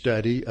case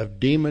study of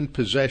demon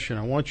possession.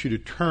 I want you to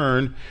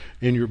turn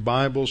in your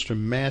Bibles to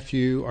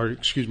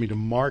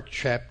Mark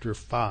chapter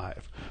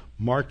 5.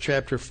 Mark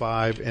chapter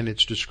 5, and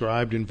it's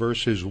described in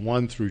verses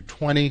 1 through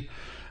 20,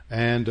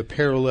 and the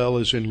parallel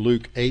is in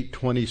Luke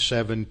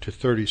 8:27 to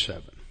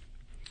 37.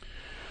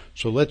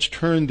 So let's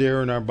turn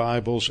there in our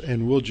Bibles,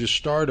 and we'll just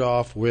start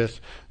off with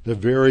the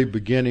very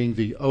beginning,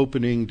 the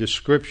opening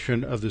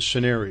description of the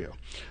scenario.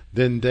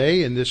 Then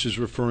they, and this is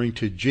referring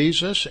to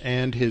Jesus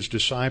and his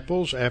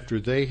disciples, after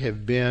they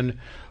have been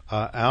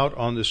out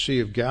on the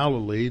Sea of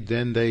Galilee,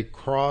 then they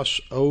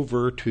cross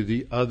over to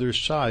the other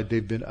side.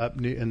 They've been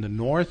up in the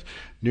north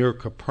near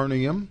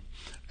Capernaum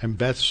and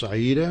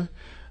Bethsaida,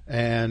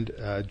 and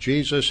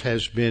Jesus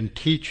has been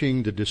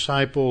teaching the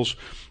disciples,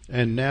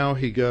 and now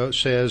he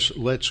says,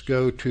 let's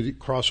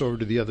cross over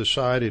to the other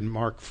side in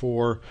Mark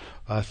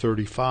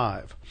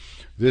 4:35.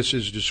 This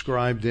is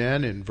described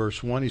then in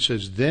verse 1. He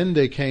says, then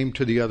they came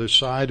to the other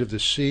side of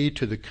the sea,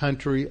 to the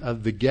country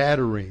of the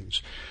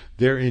Gadarenes.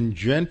 They're in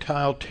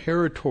Gentile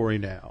territory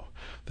now.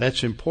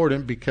 That's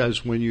important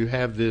because when you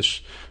have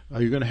this,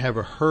 you're going to have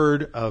a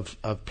herd of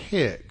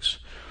pigs.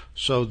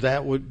 So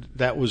that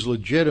was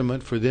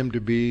legitimate for them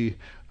to be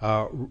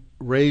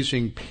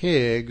raising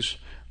pigs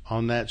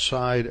on that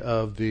side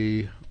of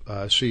the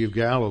Sea of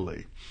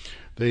Galilee.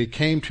 They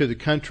came to the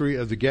country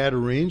of the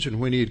Gadarenes, and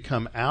when he had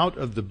come out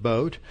of the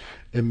boat,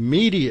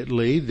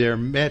 immediately there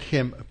met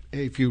him.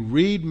 If you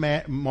read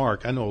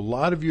Mark, I know a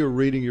lot of you are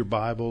reading your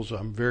Bibles.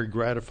 I'm very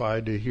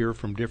gratified to hear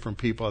from different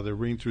people as they're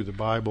reading through the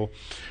Bible.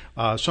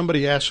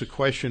 Somebody asked a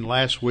question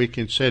last week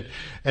and said,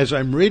 as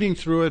I'm reading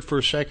through it for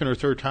a second or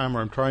third time,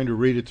 or I'm trying to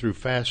read it through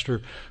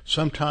faster,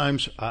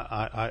 sometimes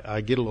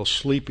I get a little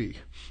sleepy.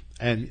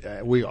 And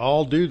we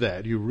all do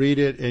that. You read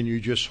it and you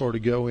just sort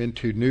of go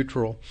into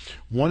neutral.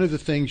 One of the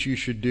things you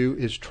should do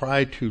is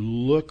try to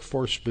look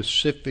for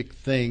specific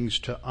things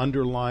to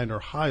underline or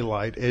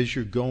highlight as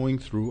you're going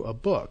through a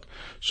book.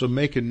 So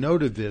make a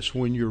note of this.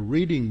 When you're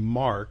reading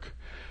Mark,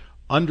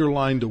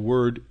 underline the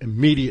word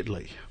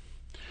immediately.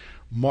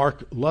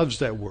 Mark loves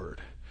that word.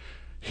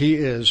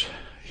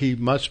 He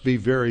must be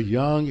very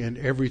young, and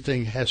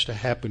everything has to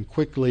happen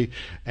quickly,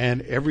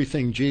 and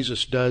everything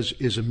Jesus does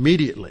is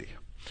immediately.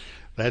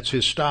 That's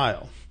his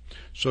style.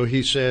 So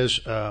he says,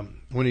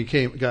 when he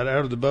got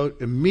out of the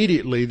boat,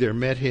 immediately there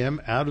met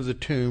him out of the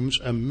tombs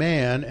a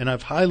man, and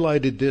I've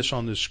highlighted this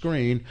on the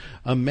screen,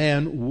 a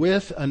man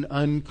with an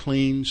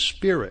unclean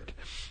spirit.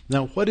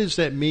 Now, what does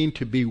that mean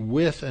to be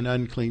with an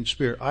unclean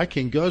spirit? I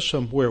can go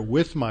somewhere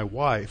with my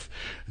wife,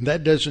 and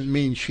that doesn't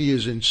mean she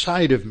is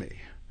inside of me.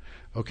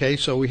 Okay,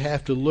 so we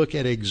have to look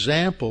at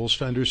examples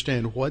to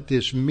understand what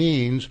this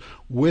means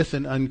with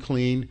an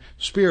unclean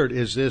spirit.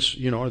 Is this,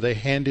 are they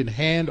hand in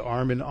hand,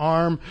 arm in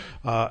arm,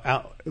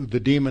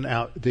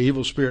 the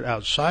evil spirit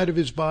outside of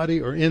his body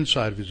or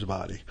inside of his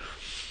body?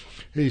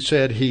 He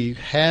said he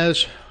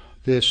has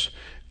this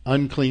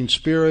unclean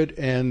spirit,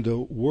 and the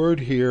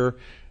word here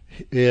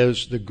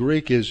the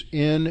Greek is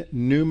in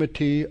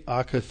pneumati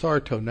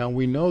akatharto. Now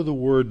we know the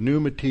word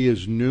pneumati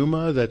is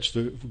pneuma, that's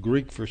the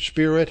Greek for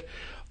spirit.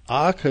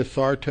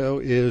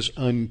 Akatharto is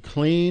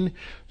unclean,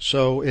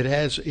 so it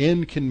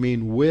can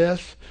mean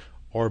with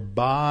or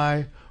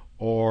by,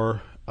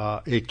 or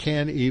it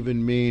can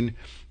even mean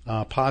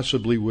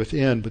possibly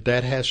within, but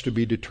that has to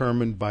be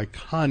determined by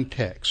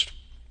context.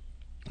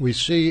 We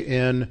see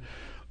in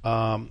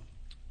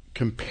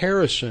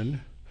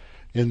comparison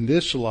in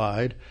this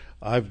slide,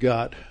 I've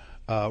got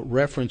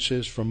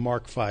references from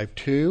Mark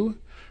 5:2,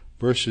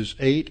 verses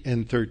 8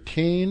 and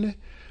 13,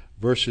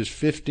 verses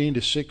 15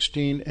 to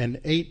 16 and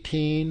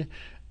 18,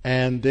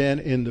 and then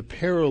in the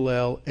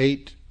parallel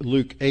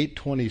Luke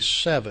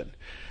 8:27.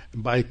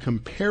 By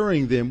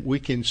comparing them,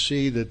 we can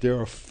see that there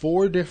are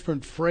 4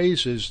 different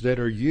phrases that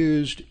are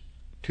used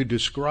to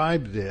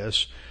describe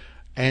this,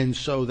 and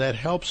so that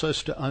helps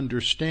us to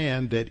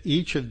understand that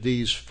each of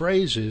these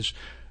phrases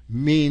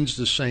means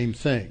the same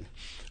thing.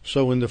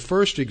 So in the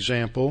first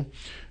example,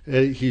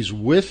 he's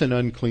with an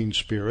unclean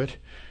spirit.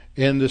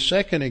 In the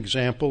second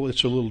example,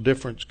 it's a little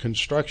different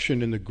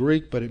construction in the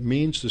Greek, but it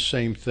means the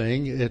same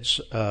thing. It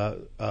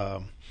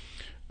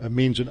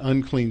means an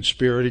unclean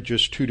spirit. It's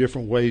just 2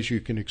 different ways you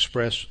can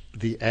express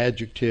the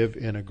adjective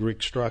in a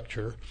Greek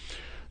structure.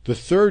 The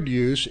third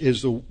use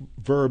is the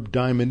verb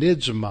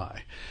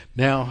daimonizomai.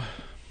 Now,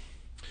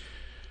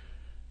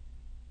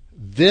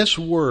 this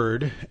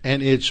word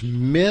and its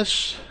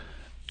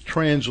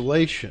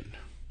mistranslation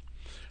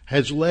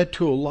has led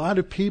to a lot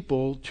of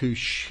people to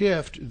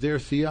shift their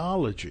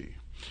theology.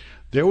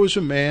 There was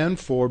a man,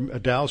 a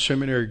Dallas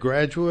Seminary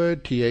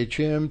graduate,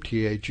 THM,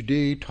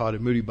 THD, taught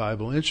at Moody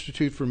Bible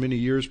Institute for many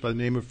years by the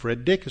name of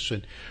Fred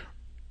Dickinson.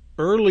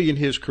 Early in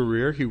his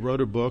career, he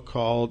wrote a book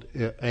called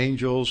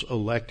Angels,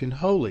 Elect, and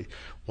Holy,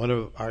 one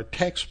of our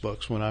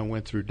textbooks when I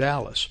went through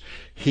Dallas.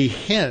 He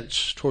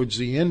hints towards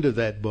the end of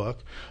that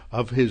book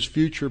of his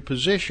future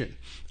position.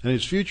 And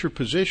his future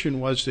position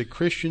was that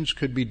Christians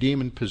could be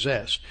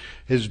demon-possessed.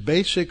 His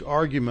basic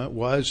argument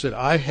was that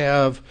I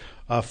have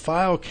a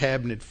file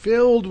cabinet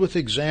filled with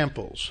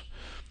examples.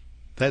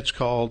 That's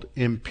called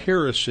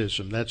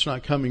empiricism. That's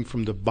not coming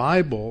from the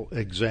Bible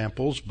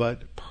examples,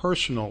 but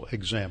personal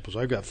examples.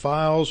 I've got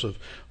files of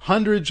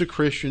hundreds of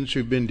Christians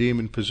who've been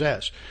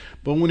demon-possessed.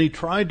 But when he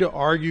tried to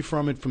argue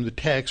from the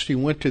text, he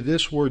went to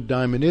this word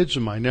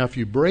daimonizomai. Now, if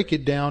you break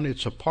it down,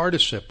 it's a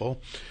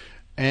participle,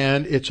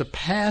 and it's a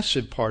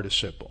passive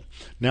participle.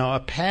 Now, a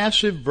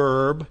passive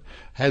verb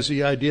has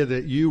the idea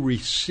that you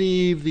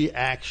receive the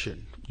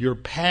action. You're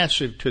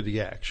passive to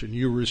the action.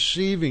 You're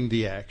receiving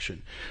the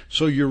action.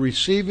 So you're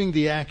receiving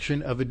the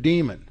action of a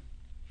demon.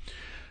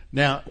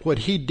 Now, what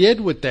he did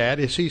with that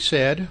is he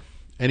said,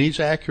 and he's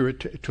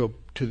accurate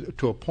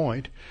to a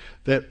point,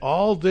 that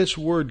all this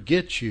word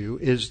gets you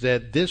is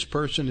that this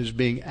person is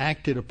being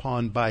acted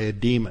upon by a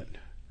demon.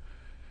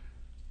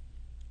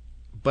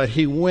 But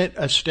he went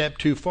a step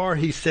too far.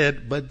 He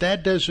said, but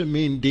that doesn't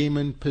mean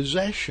demon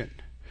possession.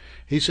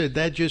 He said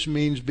that just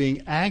means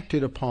being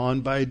acted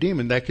upon by a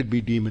demon. That could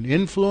be demon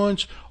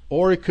influence,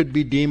 or it could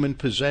be demon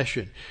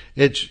possession.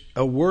 It's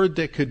a word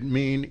that could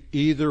mean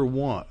either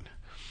one.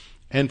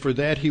 And for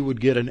that he would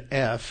get an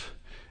F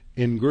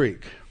in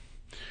Greek.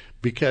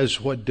 Because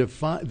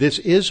this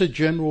is a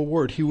general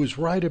word. He was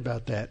right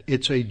about that.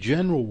 It's a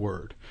general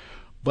word.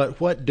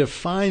 But what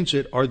defines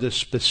it are the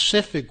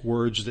specific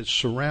words that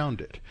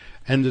surround it.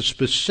 And the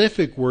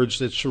specific words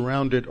that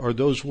surround it are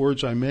those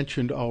words I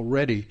mentioned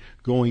already,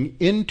 going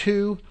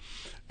into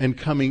and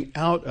coming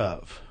out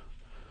of.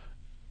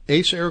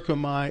 Eis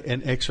erchomai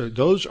and exer,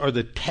 those are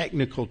the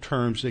technical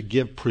terms that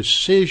give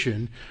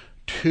precision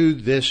to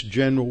this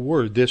general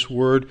word. This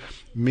word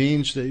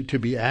means to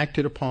be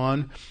acted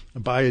upon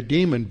by a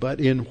demon,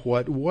 but in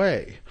what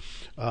way?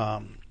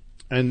 And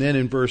then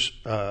in verse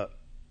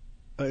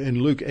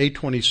in Luke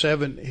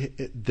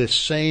 8:27, the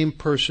same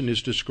person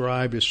is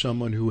described as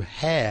someone who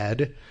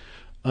had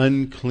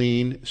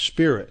unclean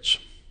spirits.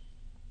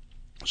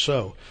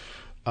 So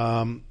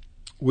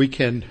we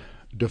can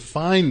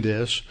define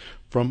this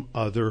from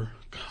other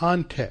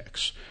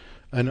contexts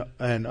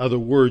and other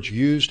words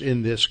used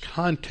in this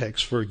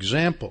context. For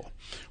example,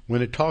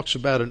 when it talks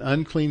about an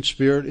unclean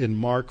spirit in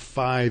Mark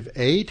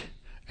 5:8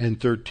 and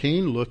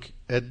 13, look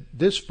at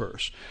this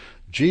verse.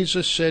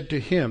 Jesus said to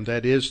him,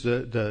 that is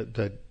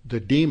the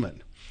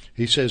demon,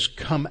 he says,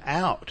 "Come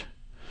out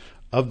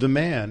of the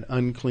man,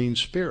 unclean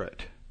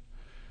spirit."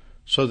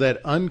 So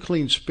that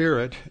unclean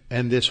spirit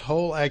and this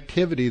whole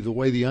activity, the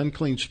way the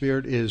unclean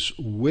spirit is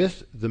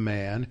with the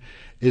man,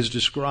 is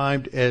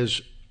described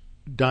as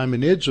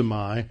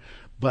daimonizomai,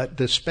 but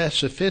the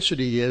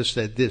specificity is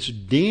that this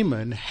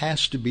demon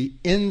has to be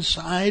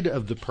inside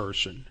of the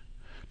person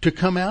to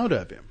come out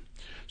of him.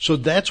 So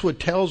that's what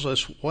tells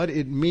us what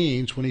it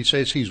means when he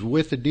says he's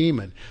with a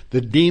demon.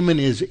 The demon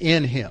is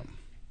in him,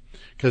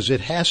 because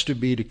it has to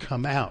be to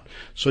come out.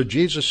 So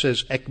Jesus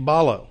says,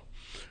 ekbalo,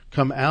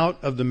 come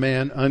out of the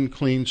man,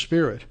 unclean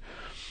spirit.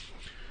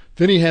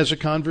 Then he has a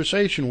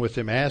conversation with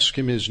him, asks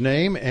him his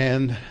name,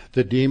 and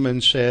the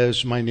demon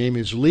says, "My name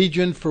is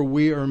Legion, for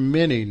we are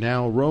many."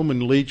 Now,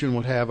 Roman legion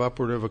would have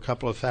upward of a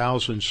couple of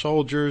thousand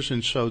soldiers,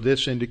 and so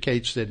this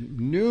indicates that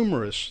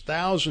numerous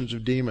thousands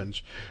of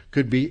demons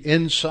could be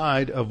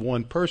inside of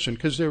one person,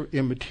 because they're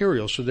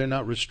immaterial, so they're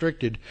not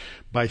restricted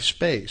by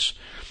space.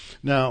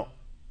 Now,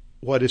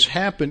 what has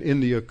happened in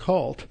the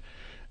occult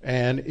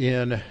and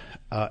in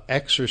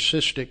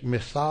exorcistic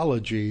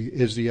mythology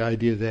is the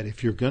idea that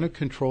if you're going to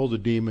control the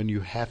demon, you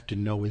have to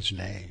know his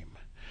name.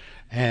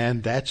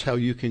 And that's how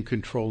you can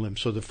control him.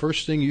 So the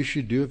first thing you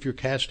should do if you're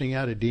casting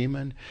out a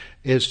demon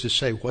is to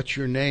say, "What's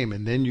your name?"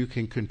 And then you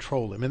can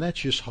control him. And that's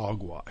just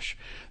hogwash.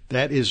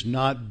 That is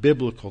not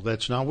biblical.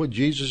 That's not what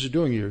Jesus is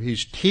doing here.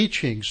 He's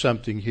teaching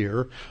something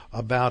here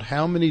about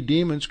how many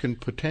demons can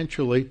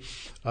potentially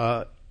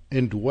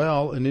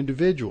indwell an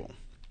individual.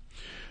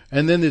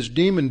 And then this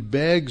demon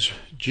begs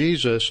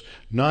Jesus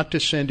not to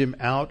send him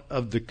out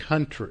of the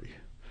country.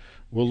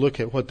 We'll look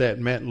at what that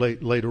meant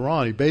later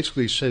on. He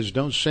basically says,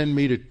 "Don't send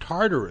me to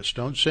Tartarus.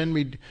 Don't send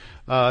me to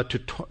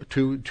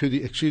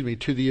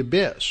the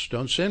abyss.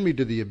 Don't send me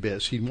to the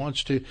abyss." He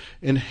wants to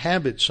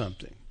inhabit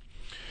something.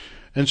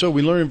 And so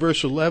we learn in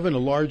verse 11, a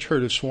large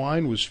herd of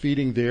swine was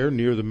feeding there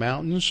near the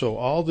mountain. So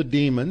all the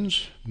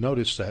demons,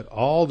 notice that,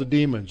 all the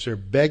demons, they're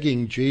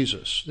begging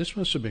Jesus. This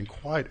must have been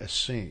quite a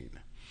scene.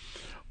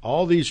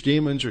 All these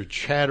demons are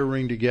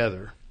chattering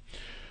together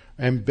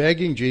and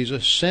begging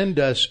Jesus, "Send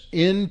us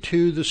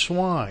into the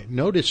swine."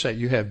 Notice that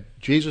you have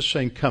Jesus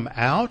saying, "Come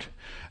out,"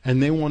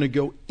 and they want to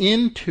go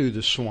into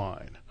the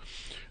swine.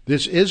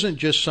 This isn't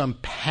just some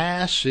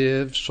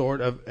passive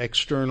sort of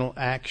external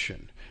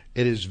action.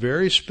 It is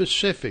very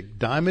specific.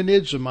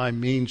 Daimonizomai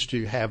means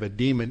to have a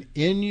demon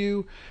in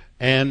you,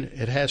 and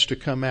it has to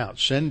come out.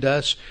 Send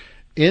us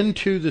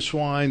into the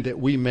swine that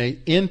we may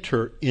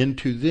enter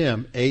into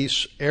them.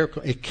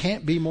 It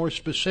can't be more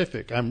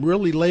specific. I'm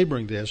really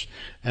laboring this,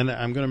 and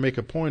I'm going to make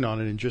a point on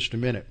it in just a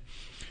minute.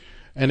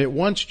 And at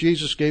once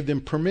Jesus gave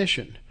them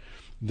permission.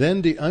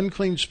 Then the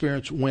unclean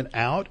spirits went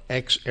out,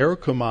 ex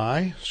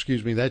erchomai,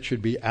 that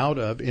should be out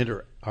of,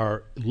 enter,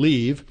 or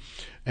leave,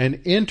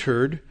 and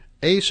entered,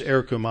 eis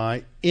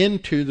erchomai,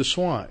 into the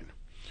swine.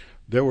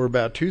 There were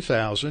about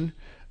 2,000.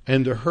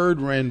 And the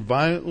herd ran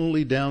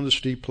violently down the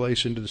steep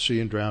place into the sea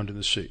and drowned in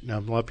the sea. Now,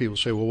 a lot of people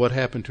say, "Well, what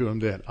happened to them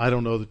then?" I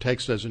don't know. The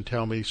text doesn't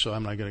tell me, so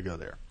I'm not going to go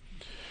there.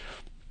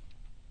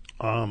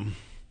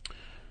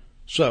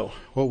 So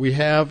what we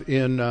have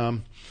in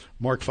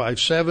Mark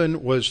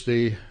 5:7 was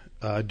the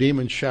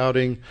demon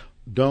shouting,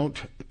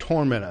 "Don't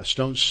torment us.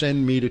 Don't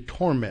send me to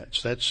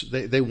torments."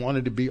 They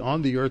wanted to be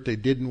on the earth. They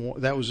didn't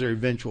want, that was their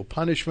eventual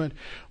punishment,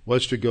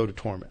 was to go to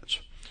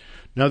torments.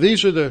 Now,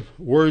 these are the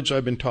words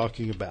I've been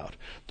talking about.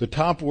 The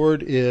top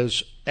word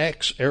is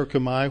ex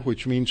erchomai,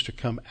 which means to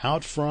come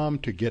out from,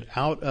 to get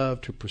out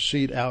of, to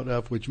proceed out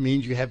of, which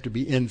means you have to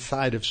be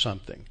inside of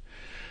something.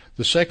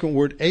 The second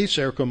word, eis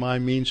erchomai,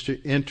 means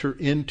to enter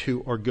into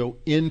or go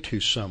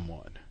into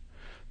someone.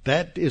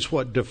 That is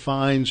what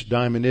defines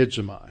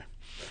daimonizomai.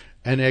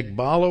 And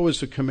ekbalo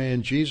is the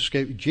command Jesus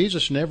gave.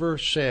 Jesus never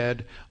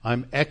said,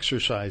 "I'm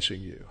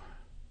exorcising you."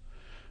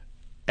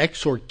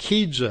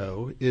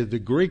 Exorkizo is the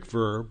Greek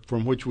verb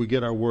from which we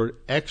get our word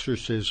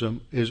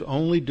exorcism, is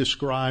only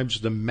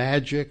describes the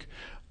magic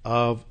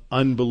of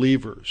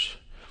unbelievers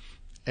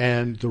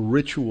and the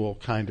ritual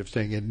kind of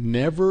thing. It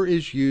never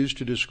is used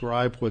to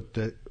describe what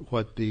the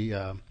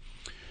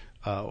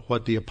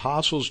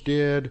apostles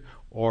did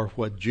or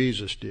what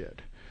Jesus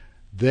did.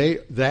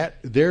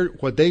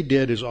 What they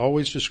did is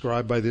always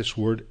described by this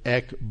word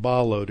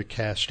ekbalo, to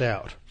cast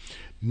out.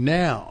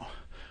 Now,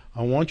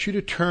 I want you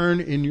to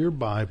turn in your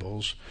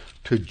Bibles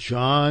to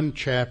John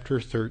chapter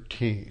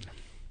 13.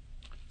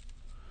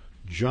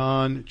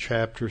 John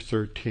chapter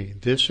 13.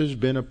 This has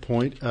been a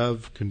point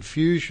of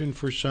confusion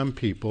for some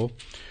people,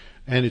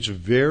 and it's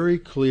very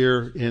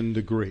clear in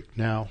the Greek.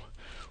 Now,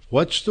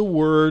 What's the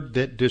word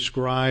that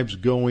describes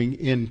going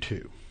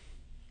into?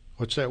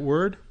 What's that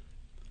word?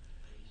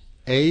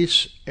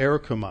 Eis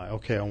erchomai.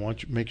 Okay, I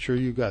want you to make sure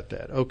you got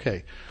that.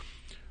 Okay.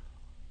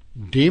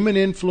 Demon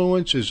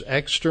influence is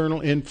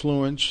external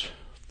influence,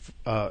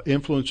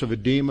 influence of a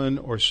demon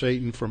or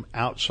Satan from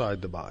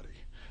outside the body.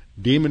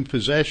 Demon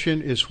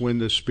possession is when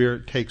the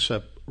spirit takes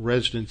up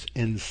residence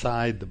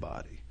inside the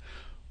body.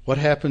 What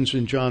happens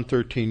in John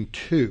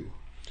 13:2?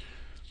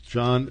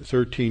 John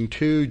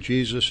 13:2,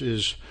 Jesus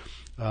is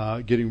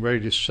getting ready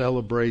to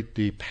celebrate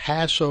the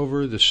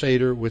Passover, the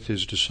Seder, with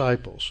his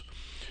disciples.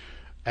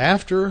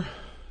 After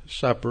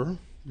supper,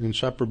 and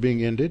supper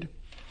being ended,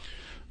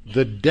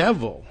 the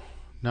devil,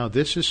 now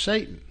this is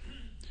Satan,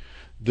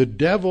 the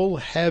devil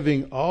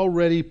having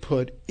already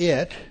put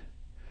it,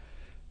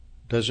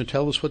 doesn't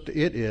tell us what the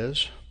it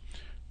is,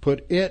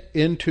 put it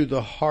into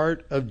the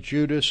heart of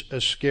Judas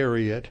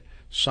Iscariot,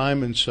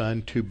 Simon's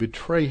son, to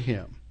betray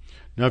him.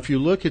 Now, if you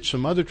look at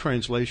some other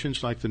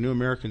translations, like the New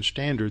American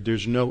Standard,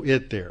 there's no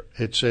it there.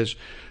 It says,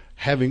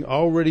 having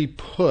already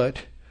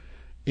put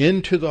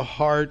into the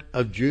heart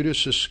of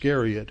Judas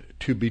Iscariot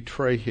to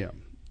betray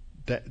him.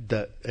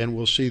 And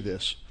we'll see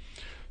this.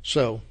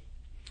 So,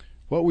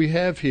 what we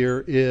have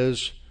here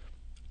is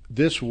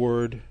this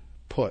word,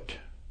 put.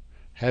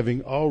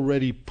 Having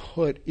already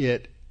put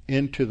it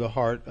into the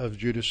heart of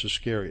Judas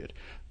Iscariot.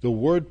 The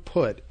word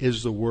put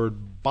is the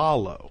word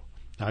balo.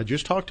 Now, I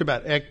just talked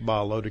about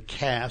ekbalo, to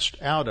cast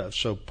out of.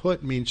 So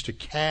put means to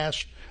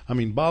cast.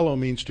 Balo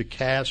means to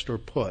cast or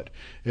put.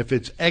 If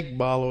it's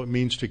ekbalo, it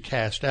means to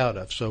cast out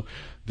of. So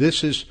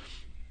this is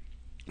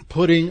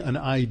putting an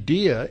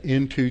idea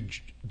into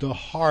the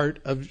heart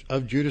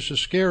of Judas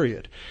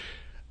Iscariot.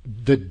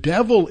 The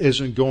devil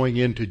isn't going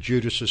into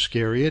Judas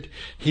Iscariot.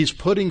 He's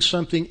putting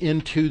something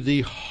into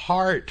the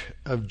heart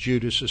of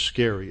Judas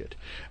Iscariot.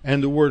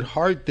 And the word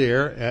heart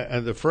there,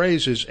 the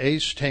phrase is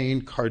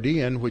eistein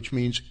kardian, which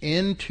means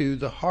into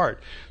the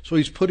heart. So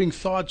he's putting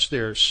thoughts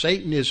there.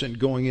 Satan isn't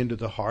going into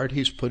the heart.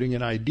 He's putting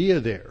an idea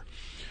there.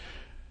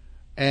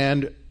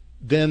 And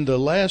then the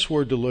last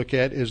word to look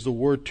at is the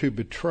word to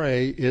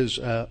betray is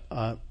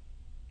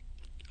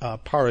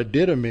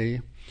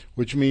paradidomi,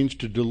 which means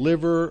to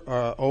deliver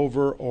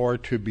over or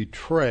to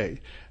betray.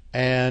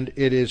 And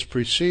it is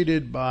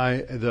preceded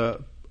by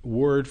the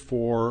word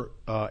for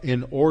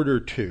in order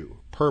to,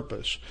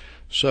 purpose.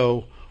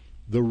 So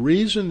the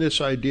reason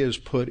this idea is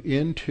put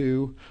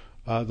into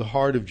the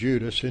heart of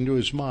Judas, into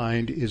his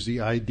mind, is the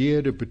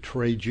idea to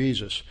betray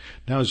Jesus.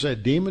 Now, is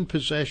that demon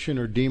possession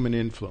or demon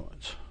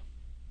influence?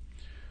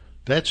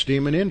 That's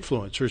demon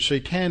influence or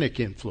satanic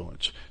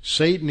influence.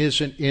 Satan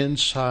isn't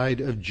inside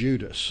of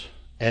Judas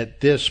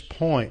at this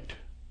point,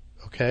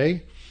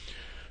 okay?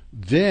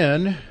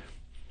 Then,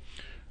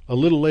 a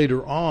little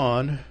later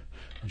on,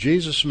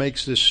 Jesus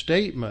makes this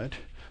statement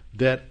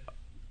that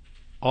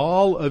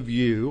all of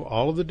you,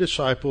 all of the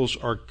disciples,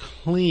 are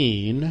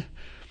clean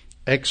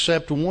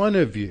except one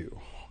of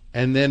you.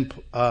 And then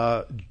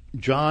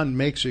John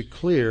makes it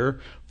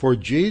clear, for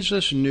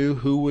Jesus knew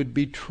who would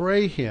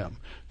betray him.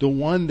 The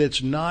one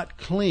that's not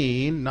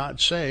clean, not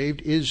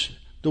saved, is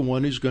the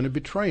one who's going to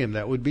betray him.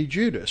 That would be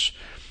Judas.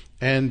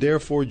 And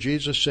therefore,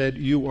 Jesus said,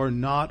 you are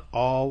not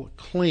all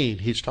clean.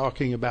 He's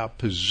talking about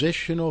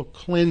positional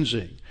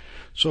cleansing.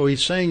 So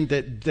he's saying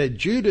that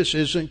Judas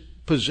isn't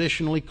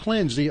positionally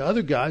cleansed. The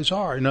other guys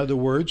are. In other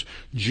words,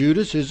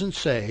 Judas isn't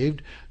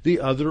saved. The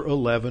other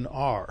 11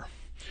 are.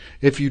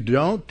 If you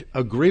don't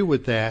agree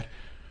with that,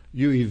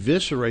 you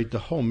eviscerate the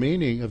whole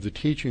meaning of the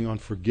teaching on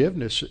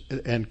forgiveness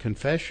and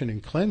confession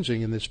and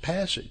cleansing in this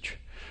passage.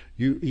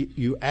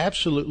 You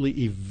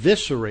absolutely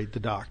eviscerate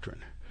the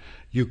doctrine.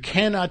 You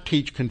cannot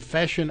teach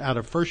confession out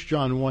of 1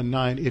 John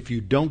 1:9 if you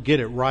don't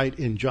get it right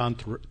in John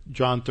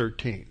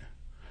 13.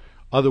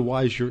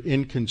 Otherwise, you're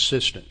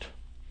inconsistent.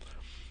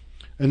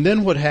 And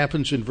then what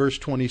happens in verse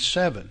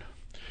 27?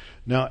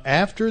 Now,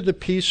 after the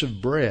piece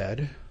of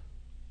bread,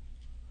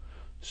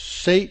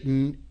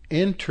 Satan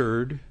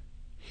entered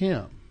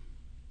him,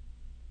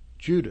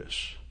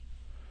 Judas.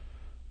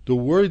 The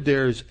word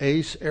there is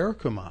eis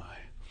erchomai.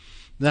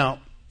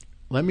 Now,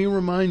 let me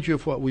remind you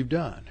of what we've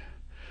done.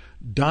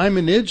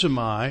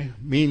 Daimonizomai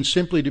means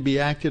simply to be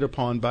acted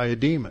upon by a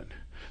demon.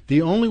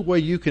 The only way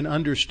you can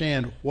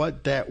understand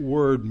what that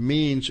word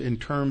means in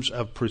terms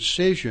of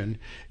precision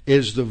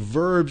is the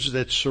verbs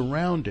that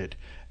surround it.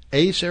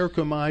 Eis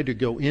erchomai, to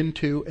go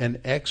into, and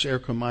ex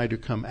erchomai, to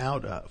come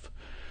out of.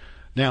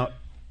 Now,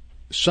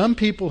 some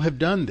people have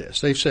done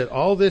this. They've said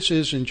all this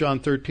is in John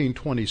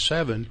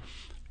 13:27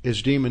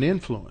 is demon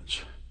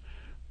influence.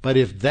 But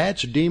if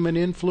that's demon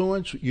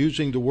influence,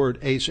 using the word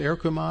eis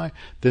erchomai,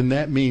 then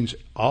that means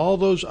all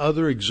those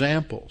other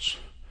examples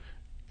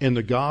in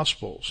the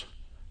Gospels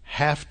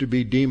have to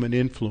be demon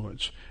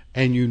influence.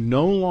 And you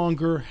no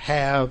longer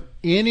have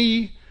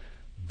any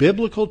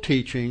biblical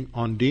teaching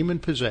on demon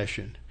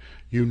possession.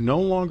 You no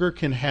longer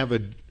can have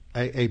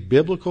a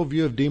biblical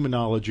view of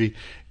demonology.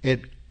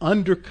 It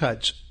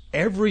undercuts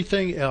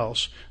everything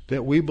else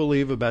that we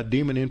believe about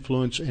demon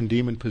influence and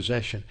demon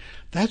possession.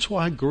 That's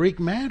why Greek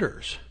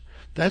matters.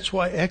 That's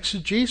why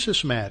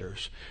exegesis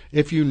matters.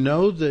 If you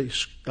know the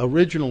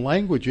original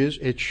languages,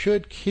 it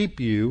should keep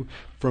you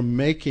from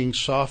making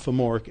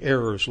sophomoric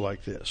errors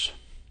like this.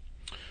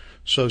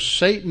 So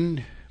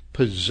Satan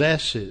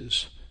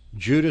possesses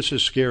Judas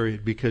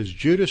Iscariot because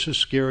Judas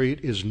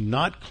Iscariot is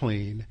not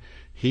clean.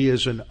 He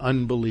is an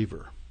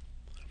unbeliever.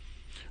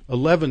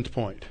 11th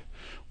point.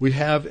 We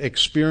have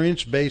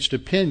experience-based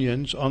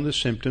opinions on the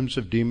symptoms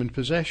of demon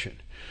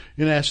possession.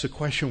 You can ask the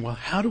question, well,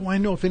 how do I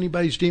know if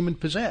anybody's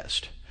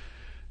demon-possessed?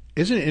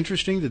 Isn't it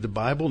interesting that the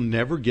Bible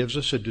never gives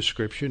us a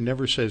description,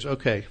 never says,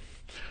 okay,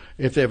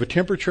 if they have a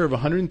temperature of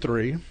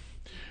 103,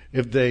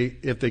 if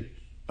they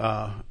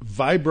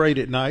vibrate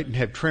at night and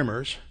have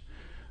tremors,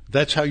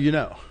 that's how you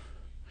know.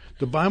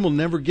 The Bible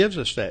never gives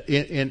us that.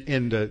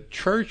 In the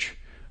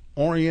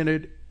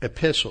church-oriented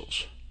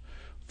epistles,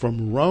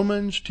 from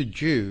Romans to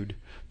Jude,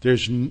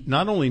 there's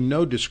not only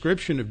no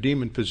description of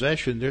demon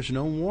possession, there's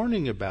no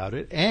warning about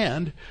it,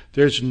 and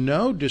there's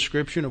no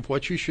description of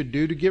what you should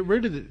do to get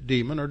rid of the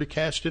demon or to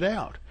cast it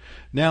out.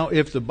 Now,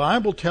 if the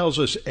Bible tells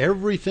us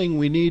everything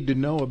we need to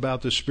know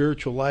about the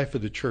spiritual life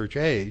of the church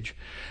age,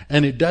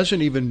 and it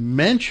doesn't even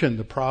mention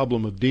the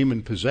problem of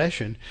demon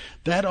possession,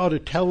 that ought to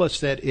tell us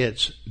that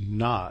it's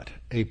not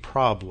a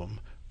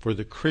problem for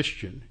the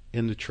Christian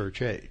in the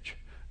church age.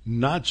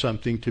 Not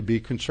something to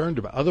be concerned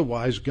about.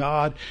 Otherwise,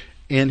 God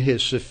in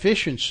His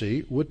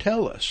sufficiency would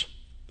tell us.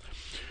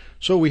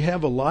 So we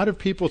have a lot of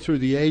people through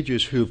the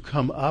ages who've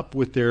come up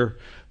with their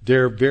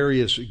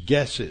various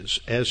guesses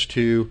as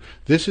to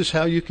this is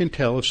how you can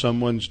tell if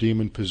someone's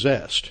demon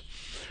possessed.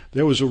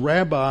 There was a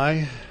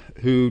rabbi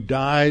who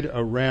died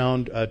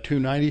around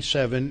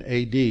 297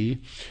 AD,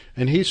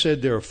 and he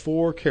said there are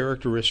 4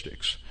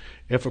 characteristics.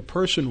 If a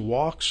person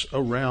walks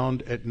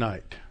around at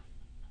night,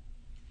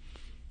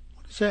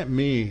 what does that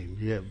mean?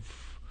 You have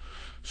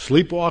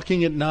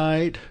sleepwalking at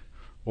night,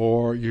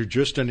 or you're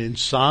just an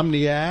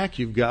insomniac.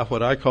 You've got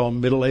what I call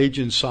middle-age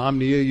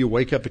insomnia. You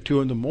wake up at 2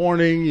 in the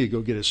morning, you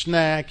go get a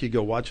snack, you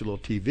go watch a little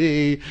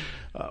TV.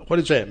 What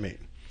does that mean?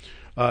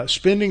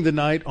 Spending the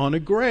night on a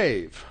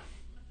grave.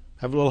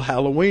 Have a little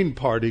Halloween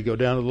party, go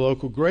down to the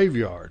local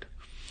graveyard.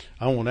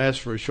 I won't ask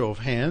for a show of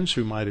hands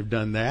who might have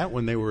done that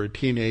when they were a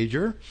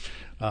teenager.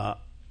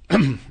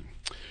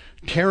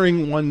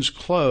 Tearing one's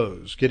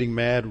clothes, getting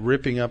mad,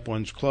 ripping up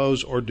one's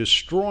clothes, or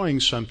destroying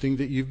something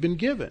that you've been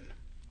given.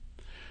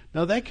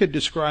 Now, that could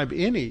describe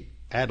any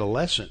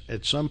adolescent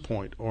at some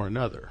point or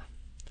another.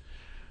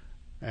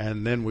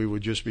 And then we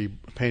would just be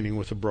painting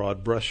with a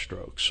broad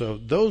brushstroke. So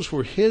those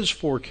were his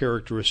 4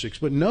 characteristics.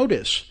 But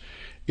notice,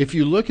 if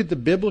you look at the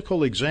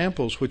biblical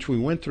examples, which we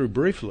went through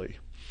briefly,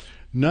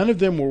 none of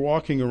them were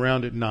walking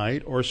around at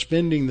night or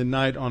spending the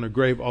night on a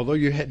grave, although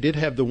you did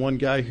have the one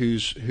guy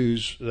who's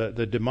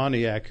the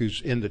demoniac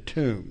who's in the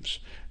tombs,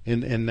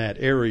 in that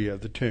area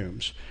of the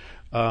tombs.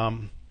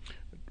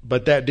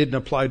 But that didn't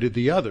apply to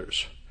the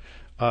others.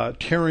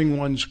 Tearing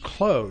one's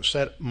clothes,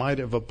 that might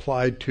have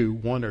applied to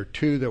 1 or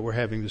 2 that were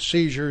having the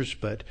seizures,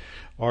 but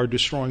are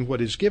destroying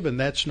what is given.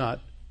 That's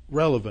not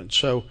relevant.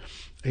 So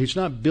he's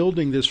not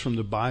building this from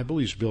the Bible,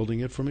 he's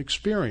building it from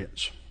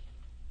experience.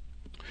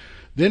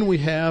 Then we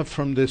have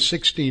from the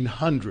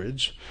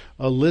 1600s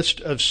a list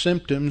of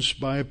symptoms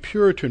by a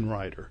Puritan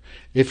writer.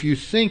 If you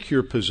think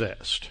you're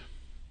possessed,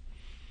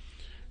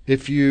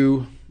 if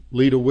you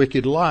lead a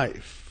wicked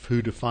life,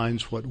 who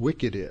defines what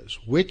wicked is?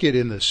 Wicked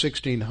in the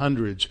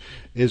 1600s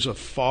is a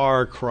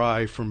far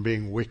cry from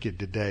being wicked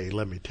today,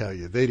 let me tell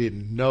you. They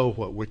didn't know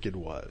what wicked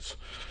was.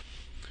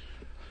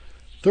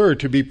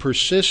 Third, to be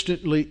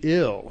persistently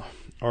ill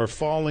or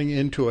falling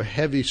into a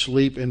heavy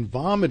sleep and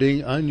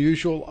vomiting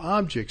unusual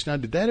objects. Now,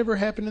 did that ever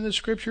happen in the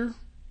Scripture?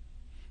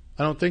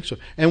 I don't think so.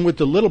 And with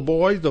the little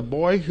boy, the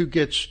boy who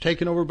gets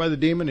taken over by the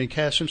demon and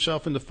casts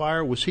himself in the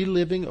fire, was he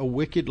living a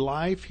wicked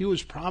life? He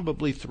was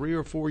probably 3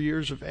 or 4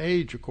 years of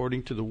age,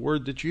 according to the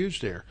word that's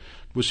used there.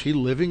 Was he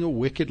living a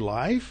wicked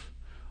life?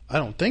 I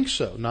don't think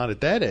so, not at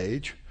that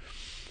age.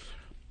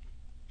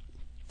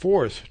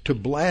 Fourth, to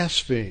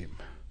blaspheme.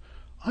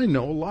 I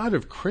know a lot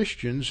of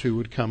Christians who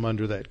would come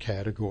under that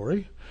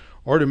category.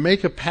 Or to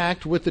make a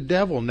pact with the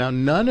devil. Now,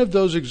 none of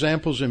those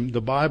examples in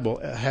the Bible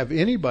have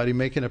anybody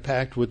making a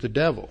pact with the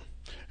devil.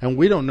 And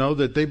we don't know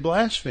that they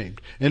blasphemed.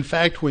 In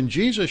fact, when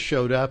Jesus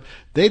showed up,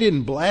 they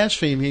didn't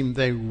blaspheme him.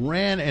 They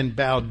ran and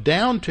bowed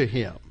down to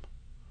him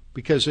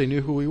because they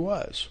knew who he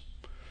was.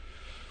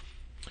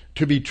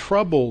 To be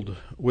troubled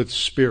with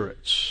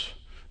spirits.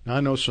 Now,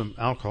 I know some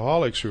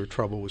alcoholics who are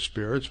troubled with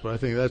spirits, but I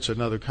think that's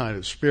another kind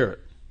of spirit.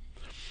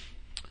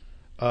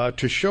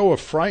 To show a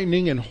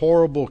frightening and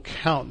horrible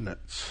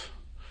countenance.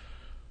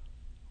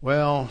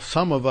 Well,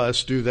 some of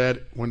us do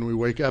that when we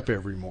wake up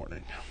every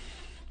morning.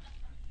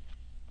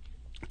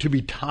 To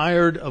be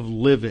tired of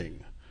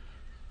living,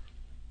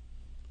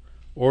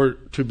 or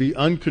to be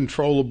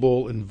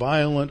uncontrollable and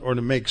violent, or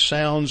to make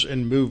sounds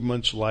and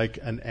movements like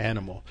an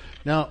animal.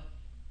 Now,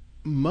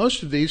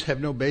 most of these have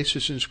no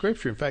basis in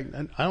Scripture. In fact,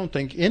 I don't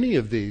think any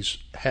of these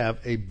have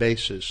a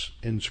basis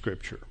in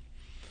Scripture.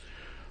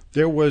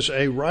 There was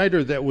a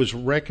writer that was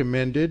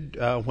recommended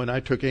when I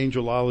took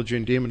angelology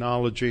and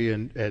demonology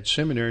at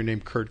seminary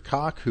named Kurt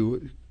Koch,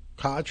 who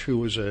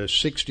was a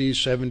 60s,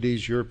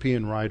 70s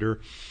European writer,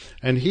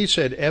 and he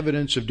said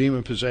evidence of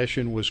demon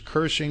possession was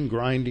cursing,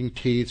 grinding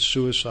teeth,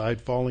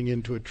 suicide, falling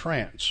into a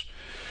trance.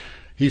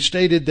 He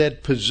stated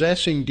that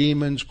possessing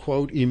demons,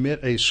 quote,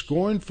 emit a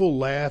scornful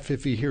laugh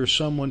if he hears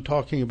someone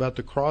talking about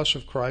the cross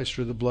of Christ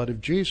or the blood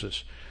of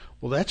Jesus.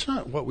 Well, that's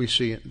not what we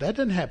see. That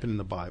doesn't happen in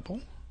the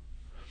Bible.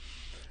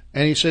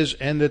 And he says,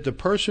 and that the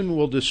person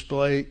will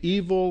display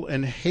evil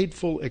and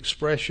hateful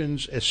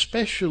expressions,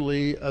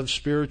 especially if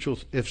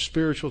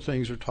spiritual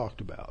things are talked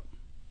about.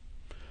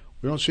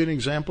 We don't see an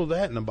example of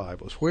that in the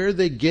Bible. Where are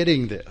they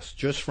getting this?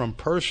 Just from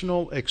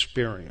personal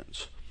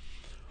experience.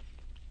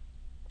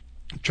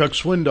 Chuck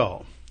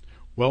Swindoll,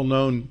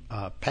 well-known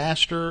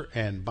pastor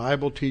and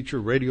Bible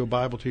teacher, radio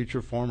Bible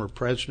teacher, former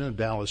president of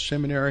Dallas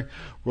Seminary,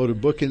 wrote a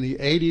book in the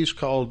 80s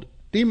called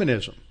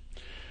Demonism.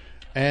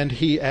 And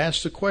he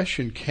asked the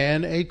question,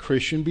 can a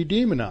Christian be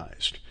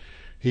demonized?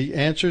 He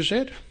answers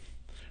it.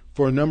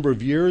 For a number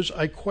of years,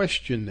 I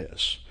questioned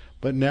this,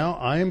 but now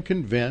I am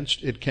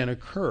convinced it can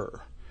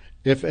occur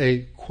if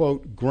a,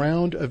 quote,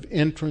 ground of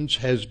entrance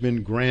has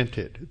been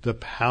granted, the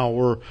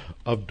power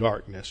of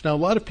darkness. Now, a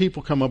lot of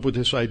people come up with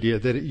this idea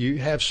that you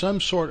have some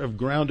sort of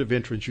ground of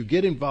entrance. You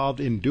get involved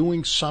in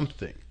doing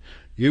something.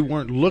 You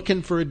weren't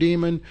looking for a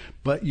demon,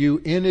 but you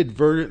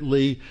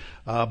inadvertently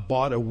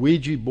bought a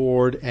Ouija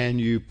board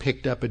and you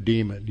picked up a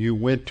demon. You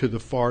went to the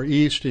Far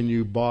East and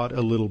you bought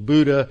a little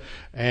Buddha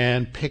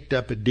and picked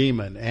up a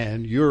demon.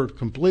 And you're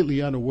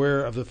completely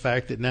unaware of the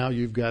fact that now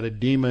you've got a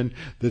demon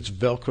that's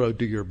Velcroed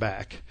to your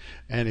back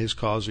and is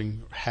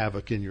causing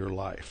havoc in your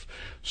life.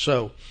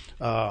 So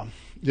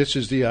this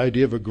is the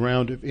idea of a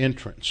ground of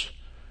entrance.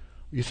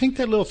 You think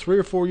that little 3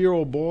 or 4 year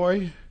old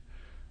boy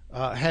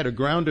had a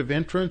ground of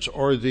entrance,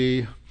 or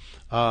the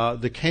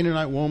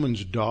Canaanite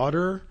woman's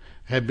daughter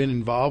had been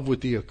involved with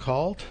the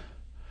occult?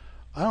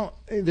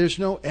 There's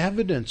no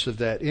evidence of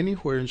that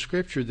anywhere in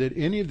Scripture that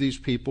any of these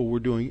people were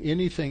doing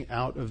anything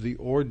out of the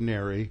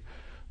ordinary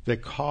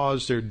that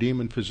caused their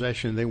demon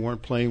possession. They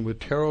weren't playing with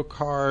tarot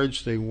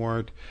cards. They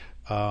weren't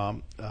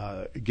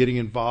getting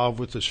involved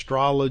with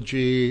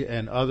astrology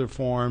and other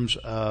forms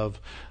of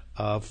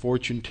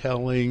fortune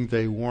telling.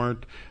 They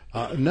weren't.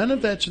 None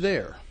of that's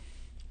there.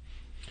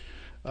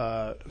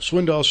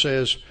 Swindoll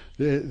says,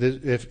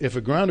 if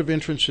a ground of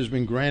entrance has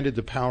been granted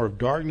the power of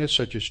darkness,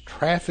 such as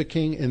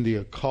trafficking in the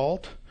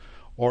occult,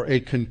 or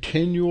a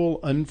continual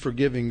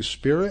unforgiving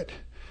spirit,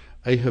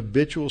 a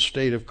habitual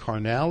state of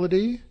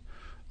carnality,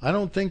 I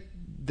don't think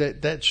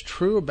that that's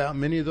true about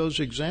many of those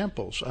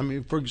examples. I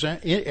mean, for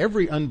example,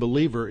 every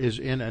unbeliever is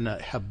in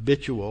a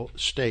habitual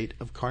state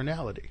of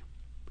carnality.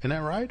 Isn't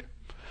that right?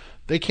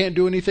 They can't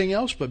do anything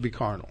else but be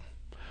carnal.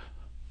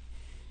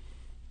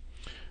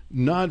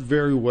 Not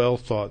very well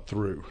thought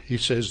through. He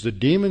says the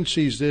demon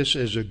sees this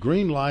as a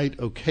green light,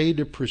 okay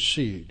to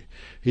proceed.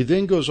 He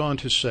then goes on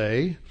to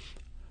say,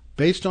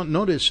 based on,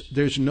 notice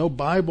there's no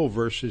Bible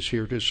verses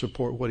here to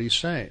support what he's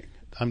saying.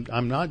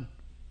 I'm not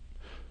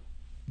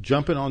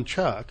jumping on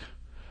Chuck.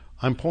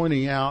 I'm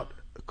pointing out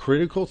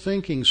critical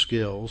thinking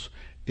skills.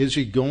 Is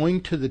he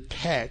going to the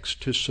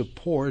text to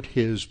support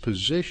his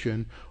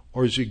position,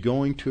 or is he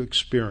going to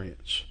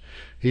experience?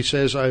 He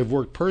says, I have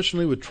worked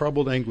personally with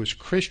troubled, anguished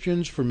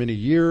Christians for many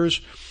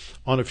years.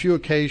 On a few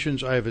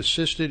occasions, I have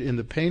assisted in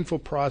the painful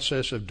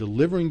process of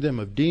delivering them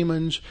of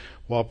demons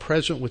while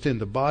present within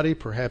the body,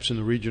 perhaps in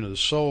the region of the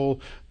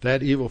soul.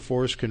 That evil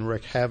force can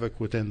wreak havoc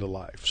within the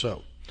life.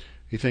 So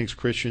he thinks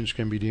Christians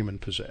can be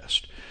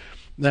demon-possessed.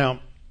 Now,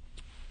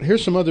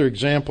 here's some other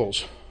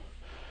examples.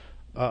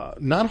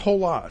 Not a whole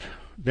lot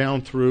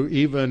down through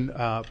even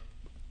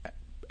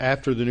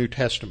after the New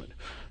Testament.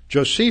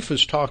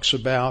 Josephus talks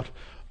about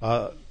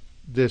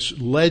this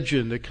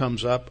legend that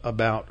comes up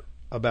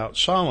about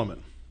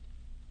Solomon.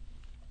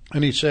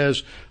 And he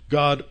says,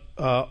 God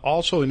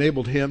also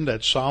enabled him,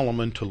 that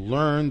Solomon, to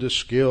learn the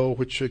skill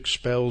which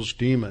expels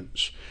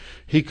demons.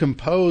 He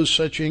composed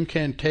such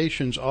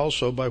incantations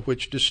also by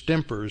which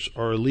distempers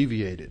are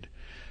alleviated.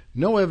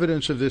 No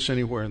evidence of this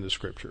anywhere in the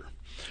Scripture.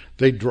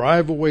 They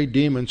drive away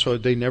demons so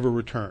that they never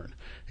return.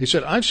 He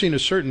said, I've seen a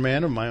certain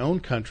man of my own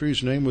country,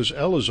 his name was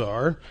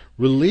Eleazar,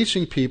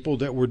 releasing people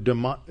that were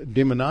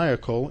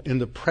demoniacal in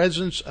the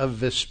presence of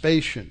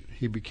Vespasian.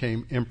 He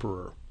became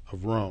emperor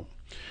of Rome.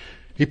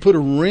 He put a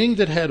ring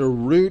that had a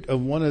root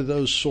of one of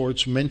those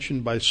sorts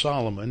mentioned by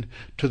Solomon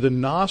to the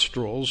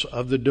nostrils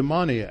of the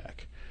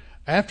demoniac,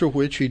 after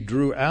which he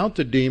drew out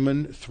the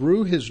demon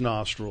through his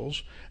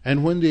nostrils,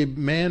 and when the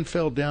man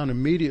fell down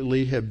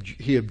immediately,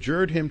 he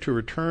abjured him to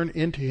return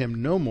into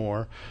him no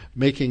more,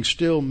 making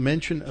still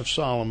mention of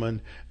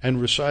Solomon and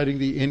reciting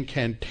the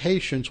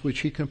incantations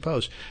which he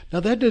composed. Now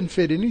that doesn't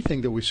fit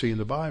anything that we see in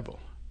the Bible.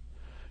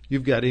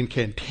 You've got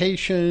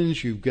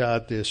incantations, you've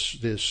got this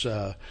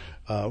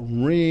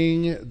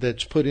ring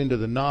that's put into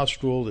the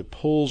nostril that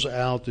pulls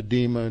out the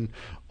demon,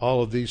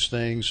 all of these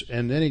things.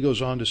 And then he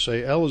goes on to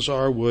say,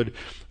 Eleazar would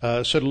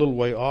set a little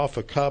way off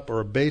a cup or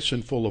a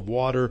basin full of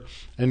water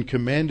and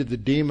commanded the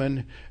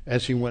demon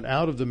as he went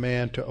out of the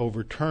man to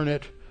overturn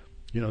it.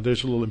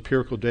 There's a little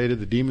empirical data.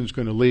 The demon's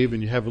going to leave,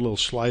 and you have a little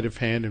sleight of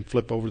hand and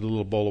flip over the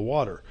little bowl of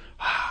water.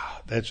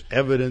 That's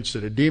evidence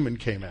that a demon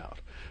came out.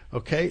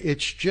 Okay?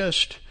 It's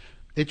just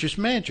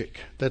magic.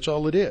 That's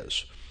all it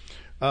is.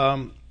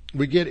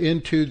 We get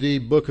into the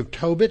book of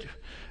Tobit,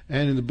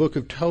 and in the book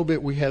of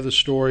Tobit we have the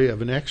story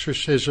of an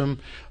exorcism.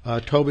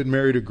 Tobit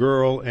married a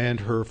girl, and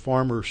her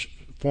former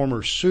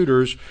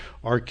suitors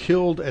are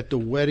killed at the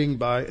wedding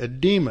by a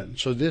demon.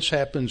 So this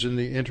happens in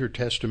the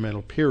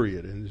intertestamental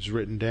period and is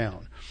written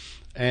down.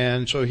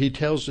 And so he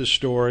tells this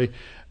story,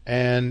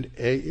 and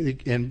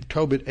in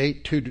Tobit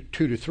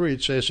 8:2-3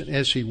 it says, and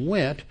as he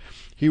went,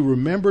 he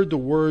remembered the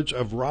words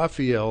of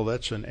Raphael,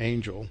 that's an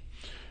angel,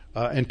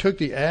 and took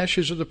the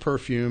ashes of the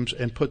perfumes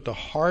and put the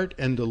heart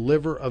and the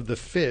liver of the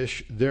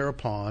fish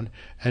thereupon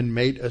and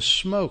made a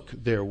smoke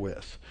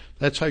therewith.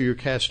 That's how you're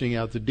casting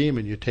out the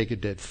demon. You take a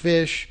dead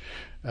fish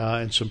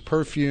and some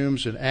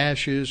perfumes and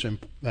ashes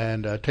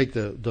and take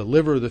the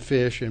liver of the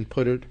fish and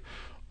put it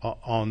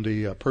on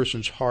the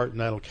person's heart, and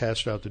that'll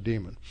cast out the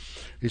demon.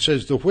 He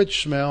says, the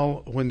which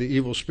smell, when the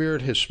evil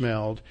spirit has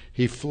smelled,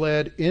 he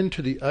fled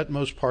into the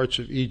utmost parts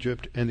of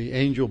Egypt, and the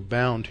angel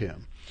bound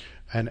him.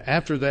 And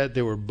after that,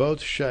 they were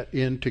both shut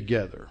in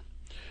together.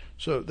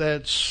 So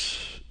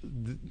that's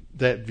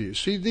that view.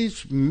 See,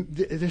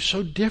 they're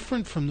so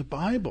different from the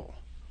Bible.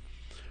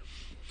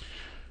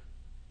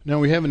 Now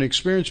we have an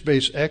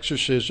experience-based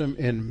exorcism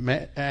in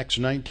Acts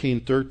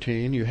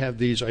 19:13. You have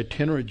these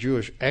itinerant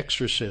Jewish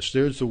exorcists.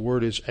 There's the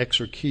word is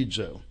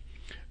exorchizo.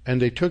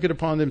 And they took it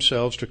upon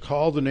themselves to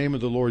call the name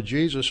of the Lord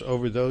Jesus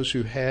over those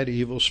who had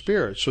evil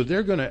spirits. So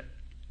they're going to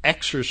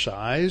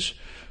exorcise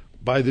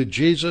by the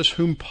Jesus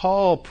whom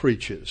Paul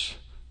preaches,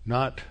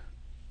 not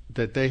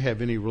that they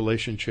have any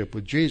relationship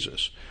with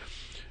Jesus.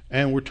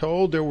 And we're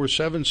told there were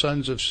 7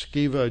 sons of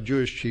Sceva, a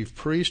Jewish chief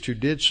priest, who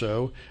did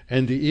so,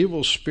 and the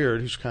evil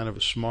spirit, who's kind of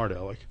a smart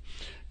aleck,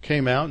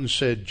 came out and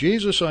said,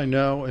 Jesus I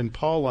know, and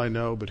Paul I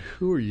know, but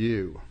who are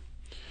you?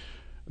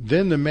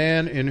 Then the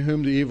man in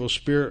whom the evil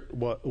spirit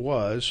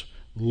was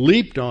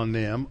leaped on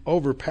them,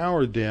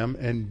 overpowered them,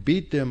 and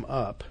beat them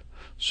up,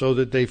 so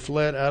that they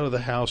fled out of the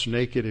house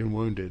naked and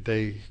wounded.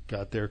 They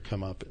got their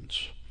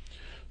comeuppance.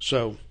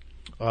 So,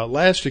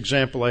 last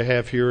example I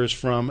have here is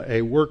from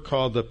a work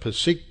called the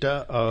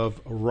Pesikta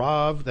of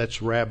Rav,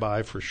 that's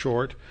Rabbi for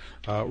short,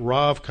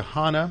 Rav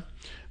Kahana.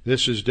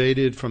 This is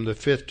dated from the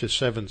 5th to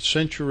 7th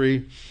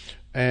century,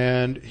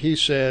 and he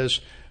says,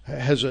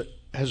 has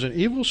an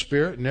evil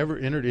spirit never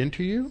entered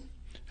into you?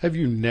 Have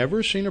you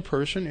never seen a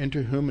person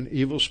into whom an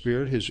evil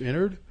spirit has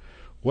entered?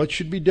 What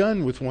should be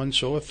done with one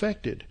so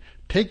affected?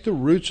 Take the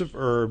roots of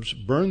herbs,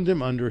 burn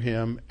them under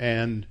him,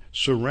 and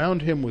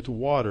surround him with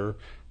water,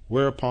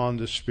 whereupon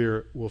the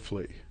spirit will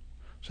flee.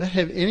 Does that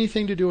have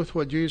anything to do with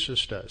what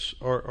Jesus does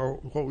or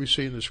what we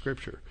see in the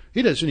Scripture?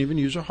 He doesn't even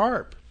use a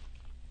harp.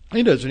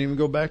 He doesn't even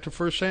go back to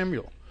 1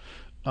 Samuel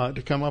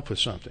to come up with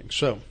something.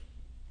 So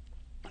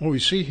what we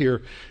see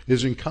here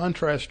is, in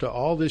contrast to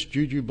all this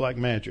juju black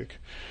magic,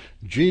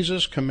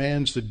 Jesus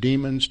commands the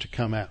demons to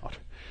come out.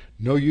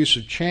 No use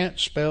of chant,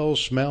 spells,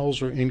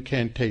 smells, or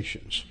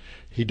incantations.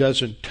 He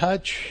doesn't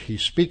touch, he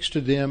speaks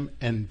to them,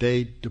 and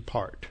they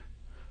depart.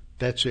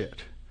 That's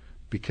it.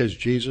 Because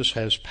Jesus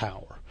has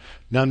power.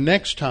 Now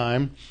next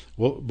time,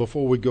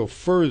 before we go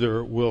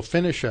further, we'll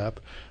finish up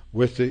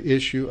with the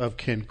issue of,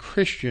 can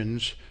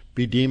Christians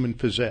be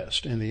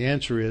demon-possessed? And the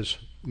answer is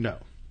no.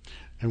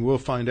 And we'll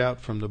find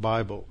out from the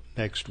Bible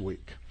next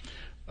week.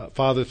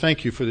 Father,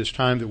 thank you for this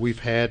time that we've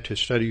had to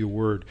study your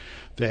word,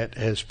 that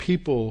as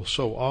people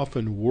so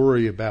often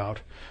worry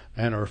about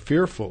and are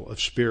fearful of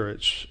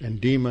spirits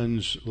and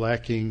demons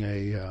lacking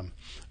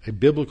a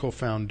biblical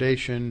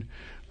foundation,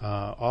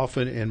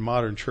 often in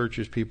modern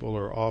churches, people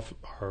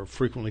are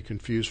frequently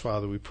confused.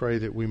 Father, we pray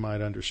that we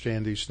might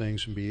understand these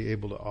things and be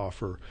able to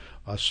offer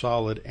a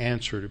solid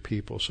answer to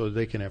people so that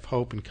they can have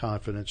hope and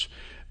confidence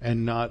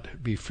and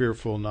not be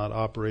fearful, not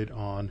operate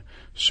on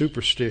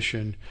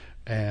superstition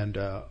and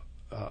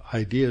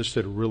ideas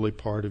that are really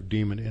part of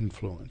demon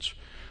influence.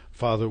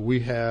 Father,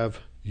 we have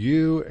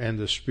you and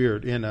the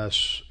Spirit in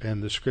us,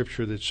 and the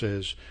Scripture that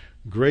says,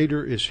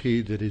 greater is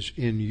he that is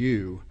in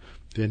you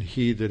than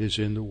he that is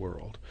in the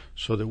world,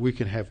 so that we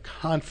can have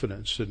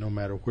confidence that no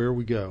matter where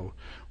we go,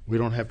 we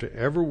don't have to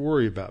ever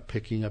worry about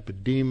picking up a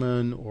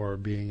demon or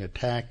being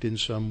attacked in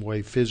some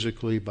way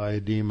physically by a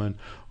demon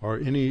or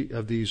any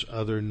of these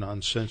other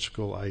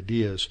nonsensical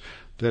ideas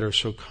that are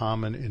so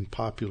common in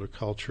popular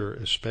culture,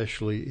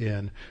 especially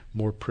in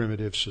more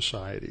primitive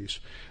societies.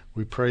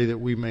 We pray that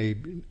we may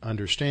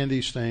understand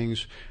these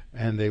things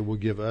and they will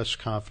give us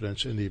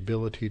confidence in the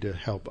ability to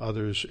help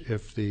others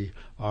if the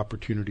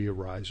opportunity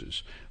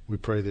arises. We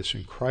pray this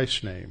in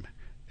Christ's name.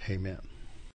 Amen.